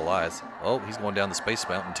all saw the lies. Oh, he's going down the Space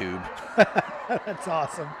Mountain tube. That's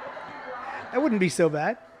awesome. That wouldn't be so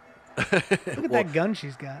bad. Look at Well, that gun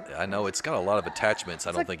she's got. I know it's got a lot of attachments.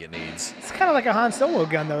 I don't think it needs. It's kind of like a Han Solo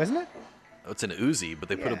gun, though, isn't it? It's an Uzi, but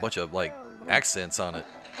they put a Yeah. bunch of like accents on it.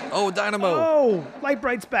 Oh, dynamo! Oh, Light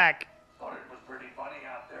Bright's back. Thought it was pretty funny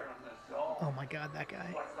out there in the zone. Oh my God, that guy.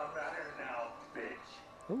 What's the matter now,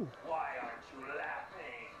 bitch? Ooh. Why aren't you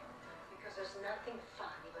laughing? Because there's nothing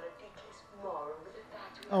funny but a dickless moral with a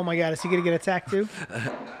battery. Oh my God, is he gonna get attacked too?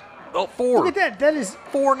 Oh, four. Look at that. That is.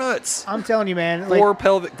 Four nuts. I'm telling you, man. Four Like,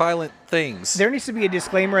 pelvic violent things. there needs to be a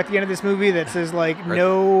disclaimer at the end of this movie that says like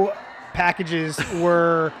no packages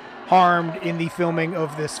were harmed in the filming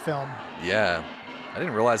of this film. Yeah. I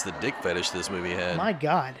didn't realize the dick fetish this movie had. My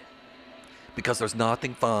God. Because there's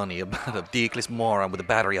nothing funny about a dickless moron with a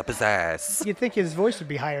battery up his ass. You'd think his voice would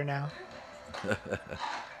be higher now.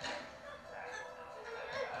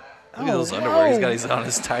 Look at those underwear. He's got whoa. his on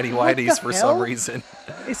his tidy What the whities for some hell? reason.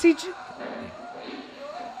 Is he?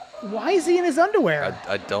 Why is he in his underwear?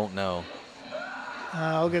 I don't know.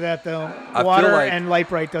 Look at that though. I feel Water like- and Light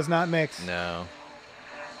Bright does not mix. No.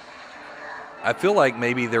 I feel like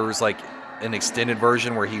maybe there was like an extended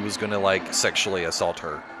version where he was gonna like sexually assault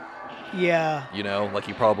her. Yeah. You know, like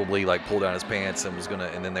he probably like pulled down his pants and was gonna,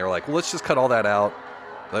 and then they were like, well, let's just cut all that out.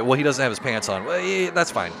 Like, well, he doesn't have his pants on. Well, yeah,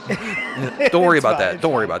 that's fine. Don't worry It's about fine, that. it's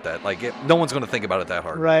Don't worry fine. about that. Like, no one's gonna think about it that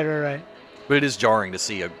hard. Right. But it is jarring to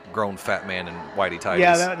see a grown fat man in whitey tighties.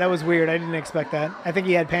 Yeah, that was weird. I didn't expect that. I think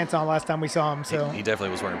he had pants on last time we saw him, so He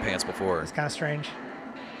definitely was wearing pants before. it's kind of strange.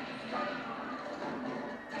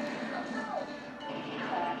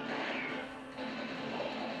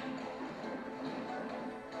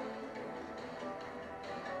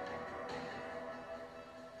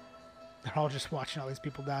 They're all just watching all these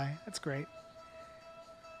people die. That's great.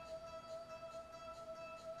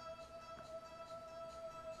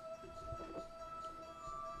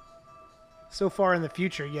 So far in the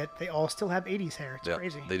future, yet they all still have 80s hair. It's Yeah,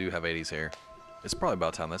 crazy. they do have 80s hair. It's probably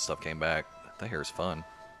about time that stuff came back. That hair is fun.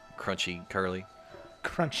 Crunchy, curly.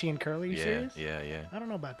 Crunchy and curly, you Yeah, serious? yeah. I don't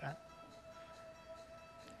know about that.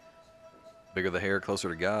 Bigger the hair, closer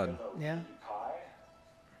to God. Yeah. Pie?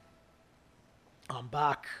 I'm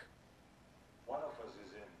back. One of us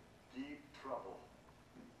is in deep trouble.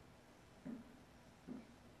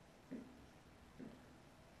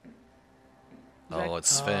 Oh, it's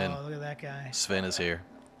Sven. Oh, look at that guy. Sven is here.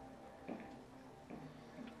 His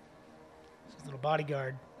little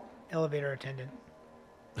bodyguard, elevator attendant.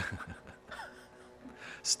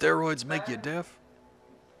 Steroids make you deaf?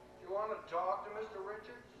 You want to talk to Mr.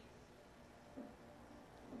 Richards?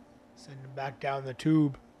 Send him back down the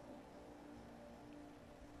tube.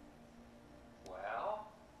 Well,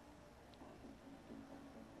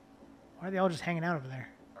 Why are they all just hanging out over there?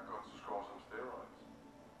 I got to score some steroids.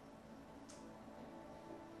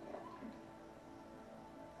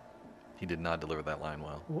 He did not deliver that line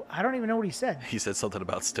well. Well, I don't even know what he said. He said something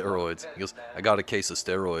about steroids. He goes, I got a case of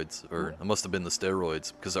steroids. Or it must have been the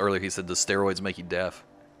steroids. Because earlier he said the steroids make you deaf.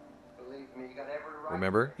 believe me, you got every right.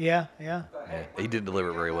 Remember? Yeah. Yeah, he didn't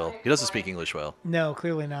deliver it very well. He doesn't speak English well. No,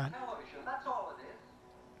 clearly not. Television, that's all it is.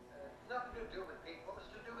 Nothing to do with people, it's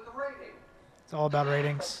to do with the rating. It's all about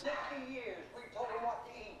ratings. 50 years, we told them what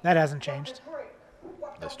to eat. That hasn't changed. What to drink,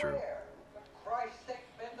 what to That's true. wear. For Christ's sake,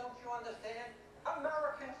 Ben, don't you understand?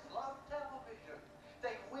 Americans love television.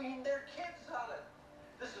 They wean their kids on it.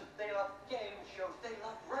 Listen, they love game shows. They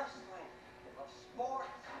love wrestling. They love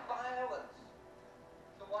sports, violence.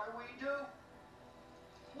 So what do?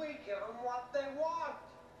 We give them what they want.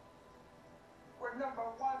 We're number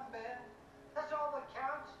one, Ben. That's all that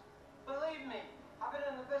counts. Believe me, I've been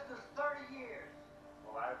in the business 30 years.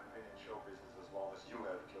 Well, I've been in show business as long as you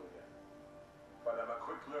have, Killian.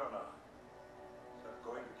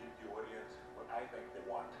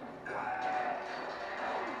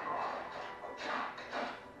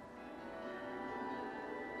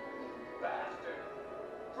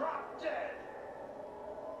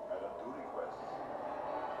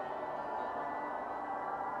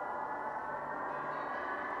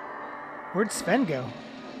 Where'd Sven go?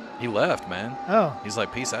 He left, man. Oh. He's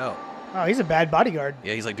like, peace out. Oh, he's a bad bodyguard.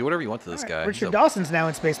 Yeah, he's like, do whatever you want to this guy. Richard He's Dawson's now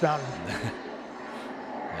in Space Mountain.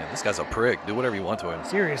 Man, this guy's a prick. Do whatever you want to him.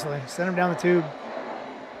 Seriously. Send him down the tube.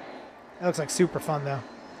 That looks like super fun, though.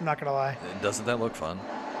 I'm not going to lie. Doesn't that look fun?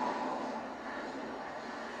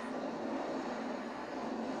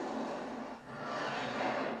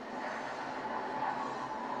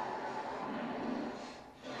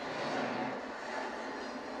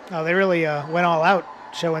 Oh, they really went all out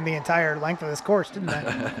showing the entire length of this course, didn't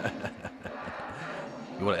they?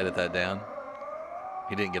 You want to edit that down?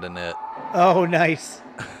 He didn't get a net. Oh, nice.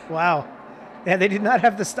 Wow. Yeah, they did not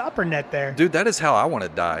have the stopper net there. Dude, that is how I want to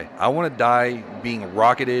die. I want to die being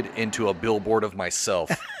rocketed into a billboard of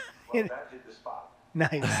myself.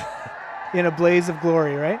 Nice. In a blaze of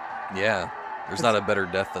glory, right? Yeah. There's not a better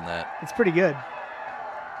death than that. It's pretty good.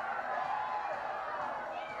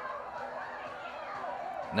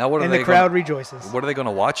 Now what are And they the crowd gonna, rejoices. What are they going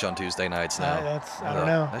to watch on Tuesday nights now? I don't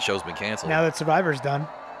know. That show's been canceled. Now that Survivor's done.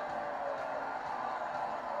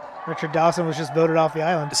 Richard Dawson was just voted off the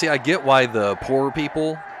island. See, I get why the poor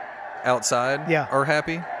people outside Yeah. are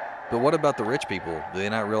happy, but what about the rich people? Do they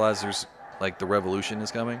not realize there's like the revolution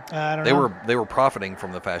is coming? I don't know. They were profiting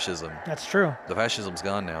from the fascism. That's true. The fascism's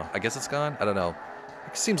gone now. I guess it's gone. I don't know.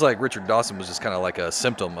 It seems like Richard Dawson was just kind of like a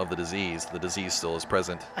symptom of the disease. The disease still is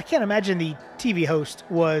present. I can't imagine the TV host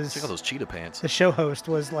was... Check out those cheetah pants. The show host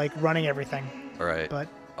was like running everything. All right. But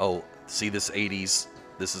oh, see this 80s.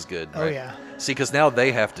 This is good. Oh, right? yeah. See, because now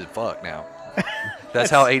they have to fuck now.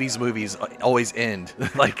 That's how 80s movies always end.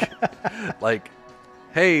 like,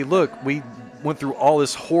 hey, look, we went through all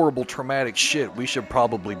this horrible, traumatic shit. We should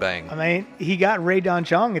probably bang. I mean, he got Ray Don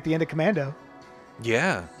Chong at the end of Commando.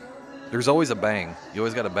 Yeah. There's always a bang. You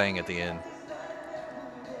always got a bang at the end.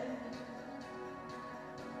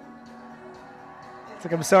 It's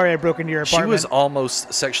like, I'm sorry I broke into your apartment. She was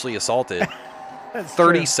almost sexually assaulted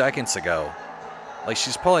 30 true. seconds ago. Like,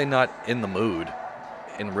 she's probably not in the mood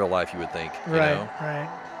in real life, you would think. You Right, know? right.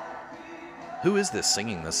 Who is this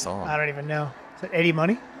singing this song? I don't even know. Is that Eddie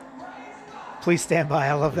Money? Please stand by.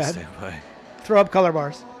 I love Please that. stand by. Throw up color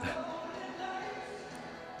bars.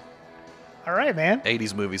 All right, man.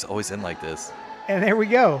 80s movies always end like this. And there we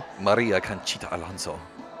go. Maria Conchita Alonso.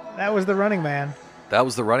 That was The Running Man. That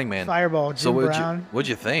was The Running Man. Fireball, Jim So Brown. what'd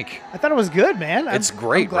you think? I thought it was good, man. It's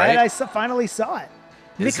great, I'm glad right? I finally saw it.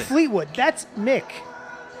 Is Mick it? Fleetwood. That's Mick.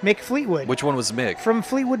 Mick Fleetwood. Which one was Mick? From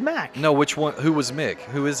Fleetwood Mac. No, which one? Who was Mick?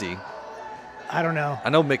 Who is he? I don't know. I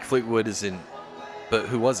know Mick Fleetwood is in, but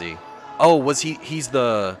who was he? Oh, was he?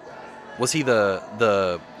 Was he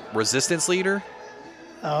the Resistance leader?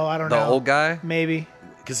 Oh, I don't The know. old guy? Maybe.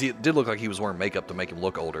 Because he did look like he was wearing makeup to make him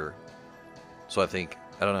look older. So I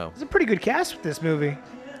don't know. It's a pretty good cast with this movie.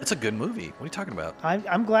 It's a good movie. What are you talking about?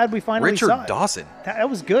 I'm glad we finally Richard saw it. Dawson. That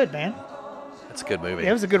was good, man. That's a good movie.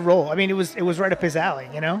 It was a good role. I mean, it was right up his alley,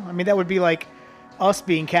 you know? I mean, that would be like us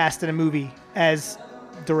being cast in a movie as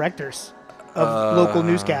directors of local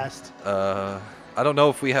newscast. I don't know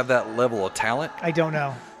if we have that level of talent. I don't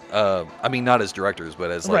know. I mean, not as directors,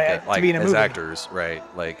 but as Right, to be in a as movie. actors, right?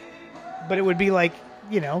 Like, But it would be like,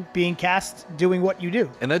 you know, being cast doing what you do.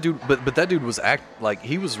 and that dude, but that dude was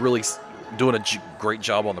he was really doing a great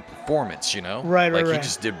job on the performance, you know? Right, Like right. he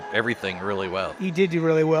just did everything really well. He did do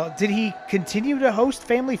really well. Did he continue to host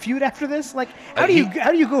Family Feud after this? Like, how Uh, do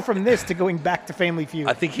you go from this to going back to Family Feud?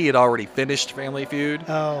 I think he had already finished Family Feud.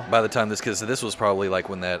 Oh. By the time because this was probably like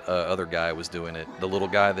when that other guy was doing it, the little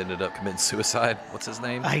guy that ended up committing suicide. What's his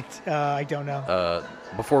name? I don't know.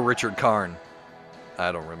 Before Richard Karn.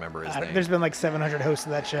 I don't remember his name. There's been like 700 hosts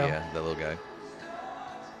of that show. Yeah, that little guy.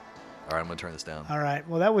 All right, I'm gonna turn this down. All right.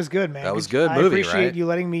 Well, that was good, man. That was good movie, I appreciate right? you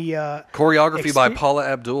letting me. Choreography by Paula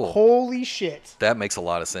Abdul. Holy shit. That makes a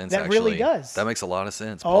lot of sense. That actually. really does. That makes a lot of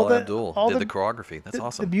sense. All Paula the- Abdul all did the- the choreography. That's The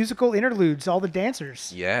awesome. musical interludes, all the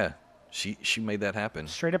dancers. Yeah, she made that happen.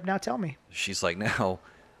 Straight up now, tell me. She's like, now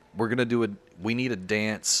we're gonna we need a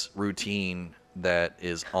dance routine that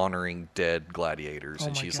is honoring dead gladiators, Oh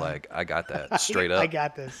and my she's God. like, I got that straight up. I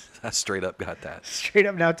got this. I straight up got that. Straight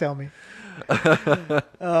up now, tell me.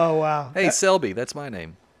 Oh wow. Hey, Selby, that's my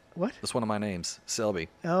name. What? That's one of my names, Selby.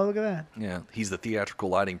 Oh, look at that. Yeah, he's the theatrical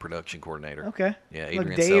lighting production coordinator. Okay. Yeah, Look,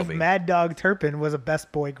 Adrian Dave Selby. Mad Dog Turpin was a best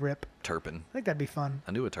boy grip. Turpin. I think that'd be fun.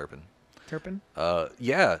 I knew a Turpin. Turpin.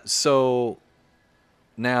 Yeah. So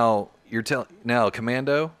now now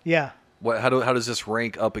Commando. Yeah. How does this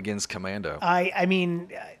rank up against Commando? I mean,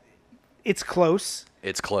 it's close,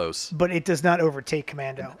 It's close. but it does not overtake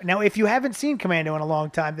Commando. Now, if you haven't seen Commando in a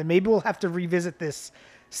long time, then maybe we'll have to revisit this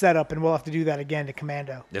setup, and we'll have to do that again to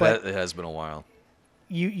Commando. But It has been a while.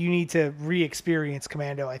 you need to re-experience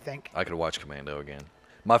Commando, I think. I could watch Commando again.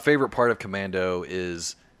 My favorite part of Commando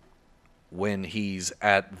is when he's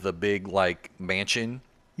at the big like mansion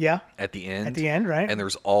Yeah. at the end. At the end, right? And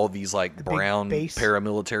there's all these like big brown base.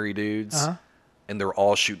 paramilitary dudes. Uh-huh. And they're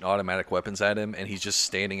all shooting automatic weapons at him, and he's just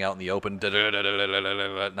standing out in the open,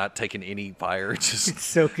 not taking any fire. It's Just,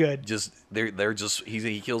 so good. they're just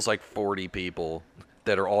he kills like 40 people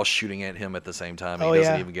that are all shooting at him at the same time. And Oh, he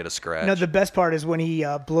doesn't yeah. even get a scratch. No, the best part is when he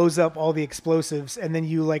blows up all the explosives, and then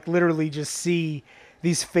you like literally just see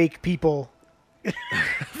these fake people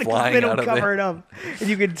Flying they out don't of cover there. it up, and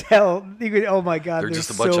you can tell. Oh my god, They're just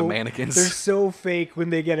a bunch of mannequins. They're so fake when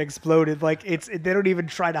they get exploded. Like they don't even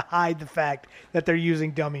try to hide the fact that they're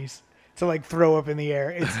using dummies to like throw up in the air.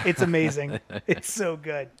 It's amazing. It's so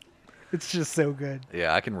good. It's just so good.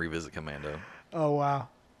 Yeah, I can revisit Commando. Oh wow.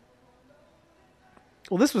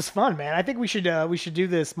 Well, this was fun, man. I think we should do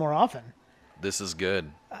this more often. This is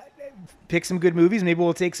good. Pick some good movies. Maybe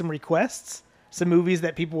we'll take some requests, some movies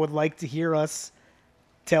that people would like to hear us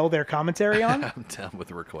tell their commentary on. I'm down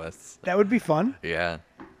with requests. That would be fun. Yeah.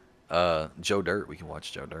 Joe Dirt. We can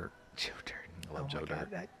watch Joe Dirt. Joe Dirt. I love Joe Dirt.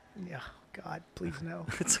 Yeah. God, please no.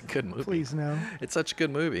 It's a good movie. Please no. It's such a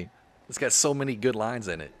good movie. It's got so many good lines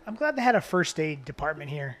in it. I'm glad they had a first aid department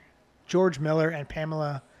here. George Miller and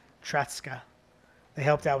Pamela Tratska. They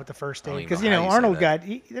helped out with the first I don't aid even because know how you say Arnold that.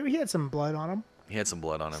 he had some blood on him. He had some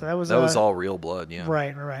blood on him. So that was, all real blood. Yeah.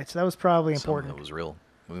 Right. So that was probably Some of important. it was real.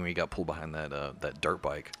 When he got pulled behind that dirt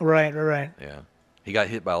bike. Right. Yeah. He got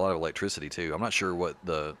hit by a lot of electricity too. I'm not sure what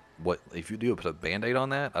if you do put a Band-Aid on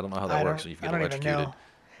that. I don't know how that works when you I get don't even electrocuted. know.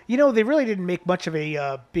 You know, they really didn't make much of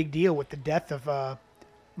a big deal with the death of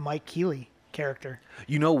Mike Keeley character.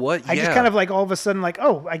 You know what? I just kind of like all of a sudden like,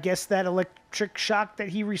 oh, I guess that electric shock that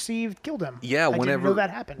he received killed him. Yeah, I didn't whenever know that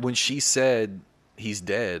happened. when she said he's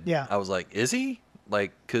dead, Yeah. I was like, is he?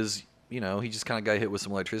 Like, because he just kind of got hit with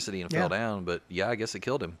some electricity and fell Yeah. down. But yeah, I guess it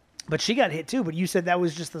killed him. But she got hit too. But you said that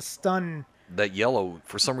was just the stun. That yellow,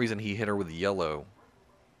 for some reason, he hit her with the yellow.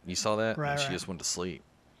 You saw that? Right, And she right. just went to sleep.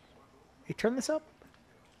 Hey, turn this up.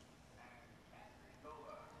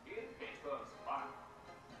 It's the spot.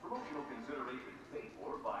 Promotional consideration paid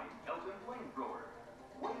for by Elton Flamethrower,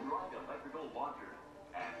 Wainwright Electrical Launcher,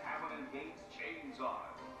 and Hammond and Gates Chainsaw.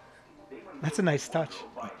 That's a nice touch.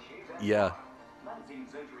 Yeah.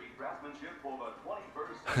 19th century craftsmanship for the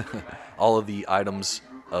 21st century man. All of the items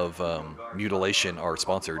of mutilation are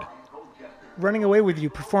sponsored. Running Away With You,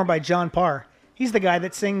 performed by John Parr. He's the guy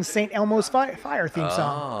that sings St. Elmo's Fire theme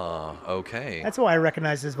song. Oh, okay. That's why I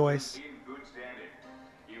recognize his voice. In good standing.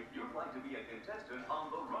 If you'd like to be a contestant on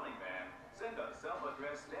The Running Man, send a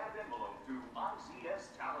self-addressed stamped envelope to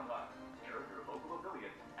ICS Talent Hunt, character local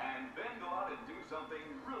affiliate, and then go out and do something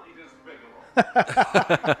really despicable.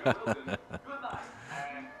 Good night,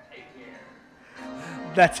 and take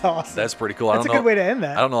care. That's awesome. That's pretty cool. That's I don't a good know, way to end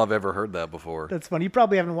that. I don't know I've ever heard that before. That's funny. You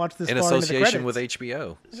probably haven't watched this In far into the association with credits.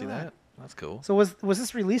 HBO. See that? That's cool. So was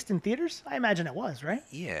this released in theaters? I imagine it was, right?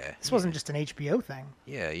 Yeah. This wasn't just an HBO thing.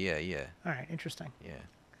 Yeah. All right, interesting. Yeah.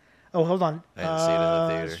 Oh, hold on. I didn't see it in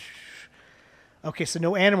the theater. Okay, so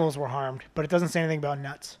no animals were harmed, but it doesn't say anything about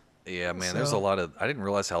nuts. Yeah, man, there's a So- lot of... I didn't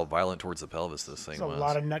realize how violent towards the pelvis this thing There's was. a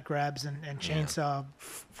lot of nut grabs and chainsaw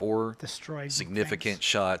 4 destroyed significant things.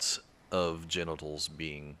 shots of genitals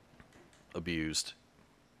being abused.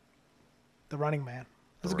 The Running Man.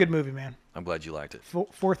 It was a good movie, man. I'm glad you liked it.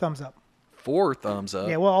 Four thumbs up. 4 thumbs up.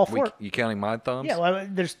 Yeah, well, all 4. You counting my thumbs? Yeah, well,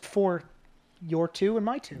 there's 4, your 2 and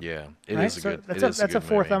my 2. Yeah, it is right? a So good. That's it is that's a good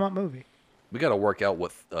 4 movie. thumb up movie. We got to work out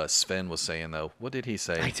what Sven was saying though. What did he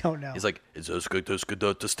say? I don't know. He's like, "It's as good as good to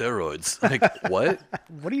steroids." Like, what?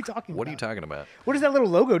 What are you talking What about? are you talking about? What is that little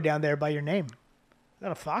logo down there by your name? Is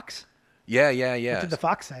that a fox? Yeah. What did the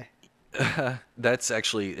fox say? That's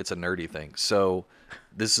actually, it's a nerdy thing. So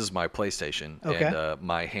this is my PlayStation, Okay. and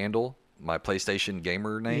my handle, my PlayStation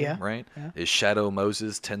gamer name, Yeah, right, yeah. is Shadow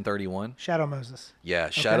Moses 1031. Shadow Moses. Yeah,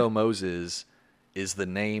 Shadow Moses is the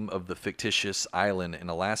name of the fictitious island in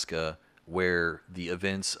Alaska where the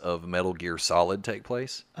events of Metal Gear Solid take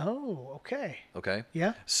place. Oh, okay. Okay.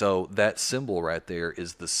 Yeah. So that symbol right there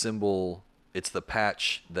is the symbol. It's the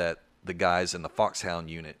patch that the guys in the Foxhound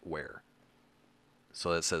unit wear.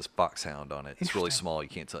 So it says Foxhound on it. It's really Interesting. small. You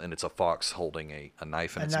can't tell. And it's a fox holding a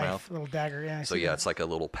knife in A its knife, mouth. little dagger. Yeah. I So see yeah, that. it's like a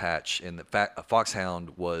little patch. And the fact, a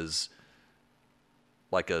Foxhound was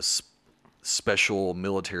like a special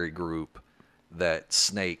military group that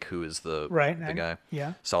Snake, who is the guy,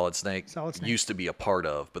 yeah. Solid Snake, Solid Snake. used to be a part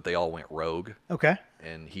of, but they all went rogue. Okay.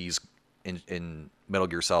 And he's in Metal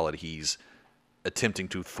Gear Solid. He's attempting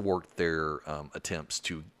to thwart their attempts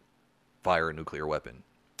to fire a nuclear weapon.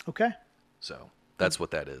 Okay. So That's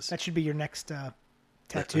what that is. That should be your next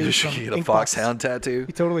tattoo. You should from get a Inkbox. foxhound tattoo.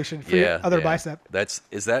 You totally should. For your other bicep.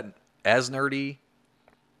 Is that as nerdy,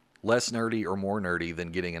 less nerdy, or more nerdy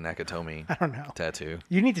than getting a Nakatomi I don't know. tattoo?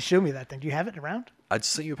 You need to show me that thing. Do you have it around? I'd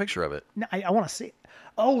send you a picture of it. No, I want to see it.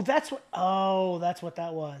 Oh, that's what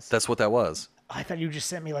that was. That's what that was. I thought you just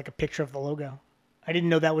sent me like a picture of the logo. I didn't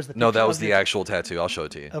know that was the No, picture that was of the actual tattoo. I'll show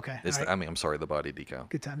it to you. Okay, It's all right. I'm sorry, the body decal.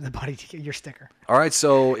 Good time. The body, your sticker. All right,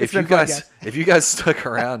 so if been you fun, guys guys. if you guys stuck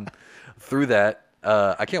around through that,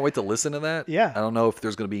 I can't wait to listen to that. Yeah. I don't know if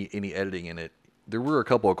there's going to be any editing in it. There were a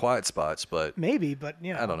couple of quiet spots, but Maybe, but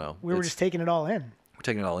I don't know. We were It's- just taking it all in. we're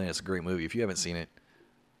taking it all in. It's a great movie. If you haven't seen it,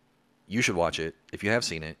 you should watch it. If you have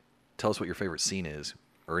seen it, tell us what your favorite scene is,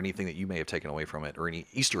 or anything that you may have taken away from it, or any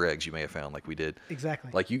Easter eggs you may have found, like we did.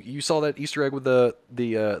 Exactly. Like you saw that Easter egg with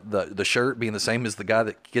the shirt being the same as the guy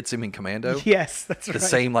that gets him in Commando. Yes, that's The right.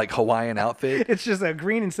 same like Hawaiian outfit. It's just a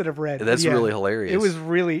green instead of red. That's really hilarious. It was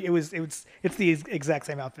really. It's the exact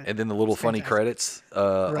same outfit. And then the little It's funny fantastic. credits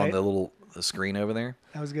on Right. the little screen over there.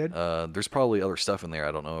 That was good. There's probably other stuff in there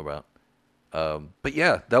I don't know about. But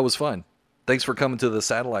yeah, that was fun. Thanks for coming to the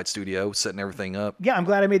satellite studio, setting everything up. Yeah, I'm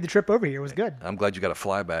glad I made the trip over here. It was good. I'm glad you got a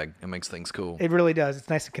fly bag. It makes things cool. It really does. It's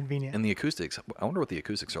nice and convenient. And the acoustics. I wonder what the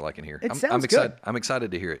acoustics are like in here. It I'm sounds excited. good. I'm excited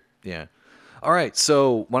to hear it. Yeah. All right.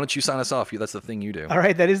 So why don't you sign us off? That's the thing you do. All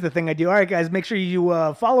right, that is the thing I do. All right, guys, make sure you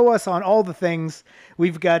follow us on all the things.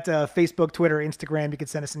 We've got Facebook, Twitter, Instagram. You can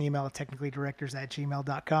send us an email at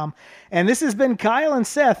technicallydirectors@gmail.com. And this has been Kyle and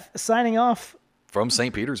Seth signing off From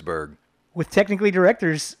St. Petersburg, with Technically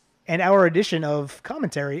Directors and our edition of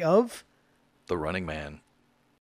commentary of The Running Man.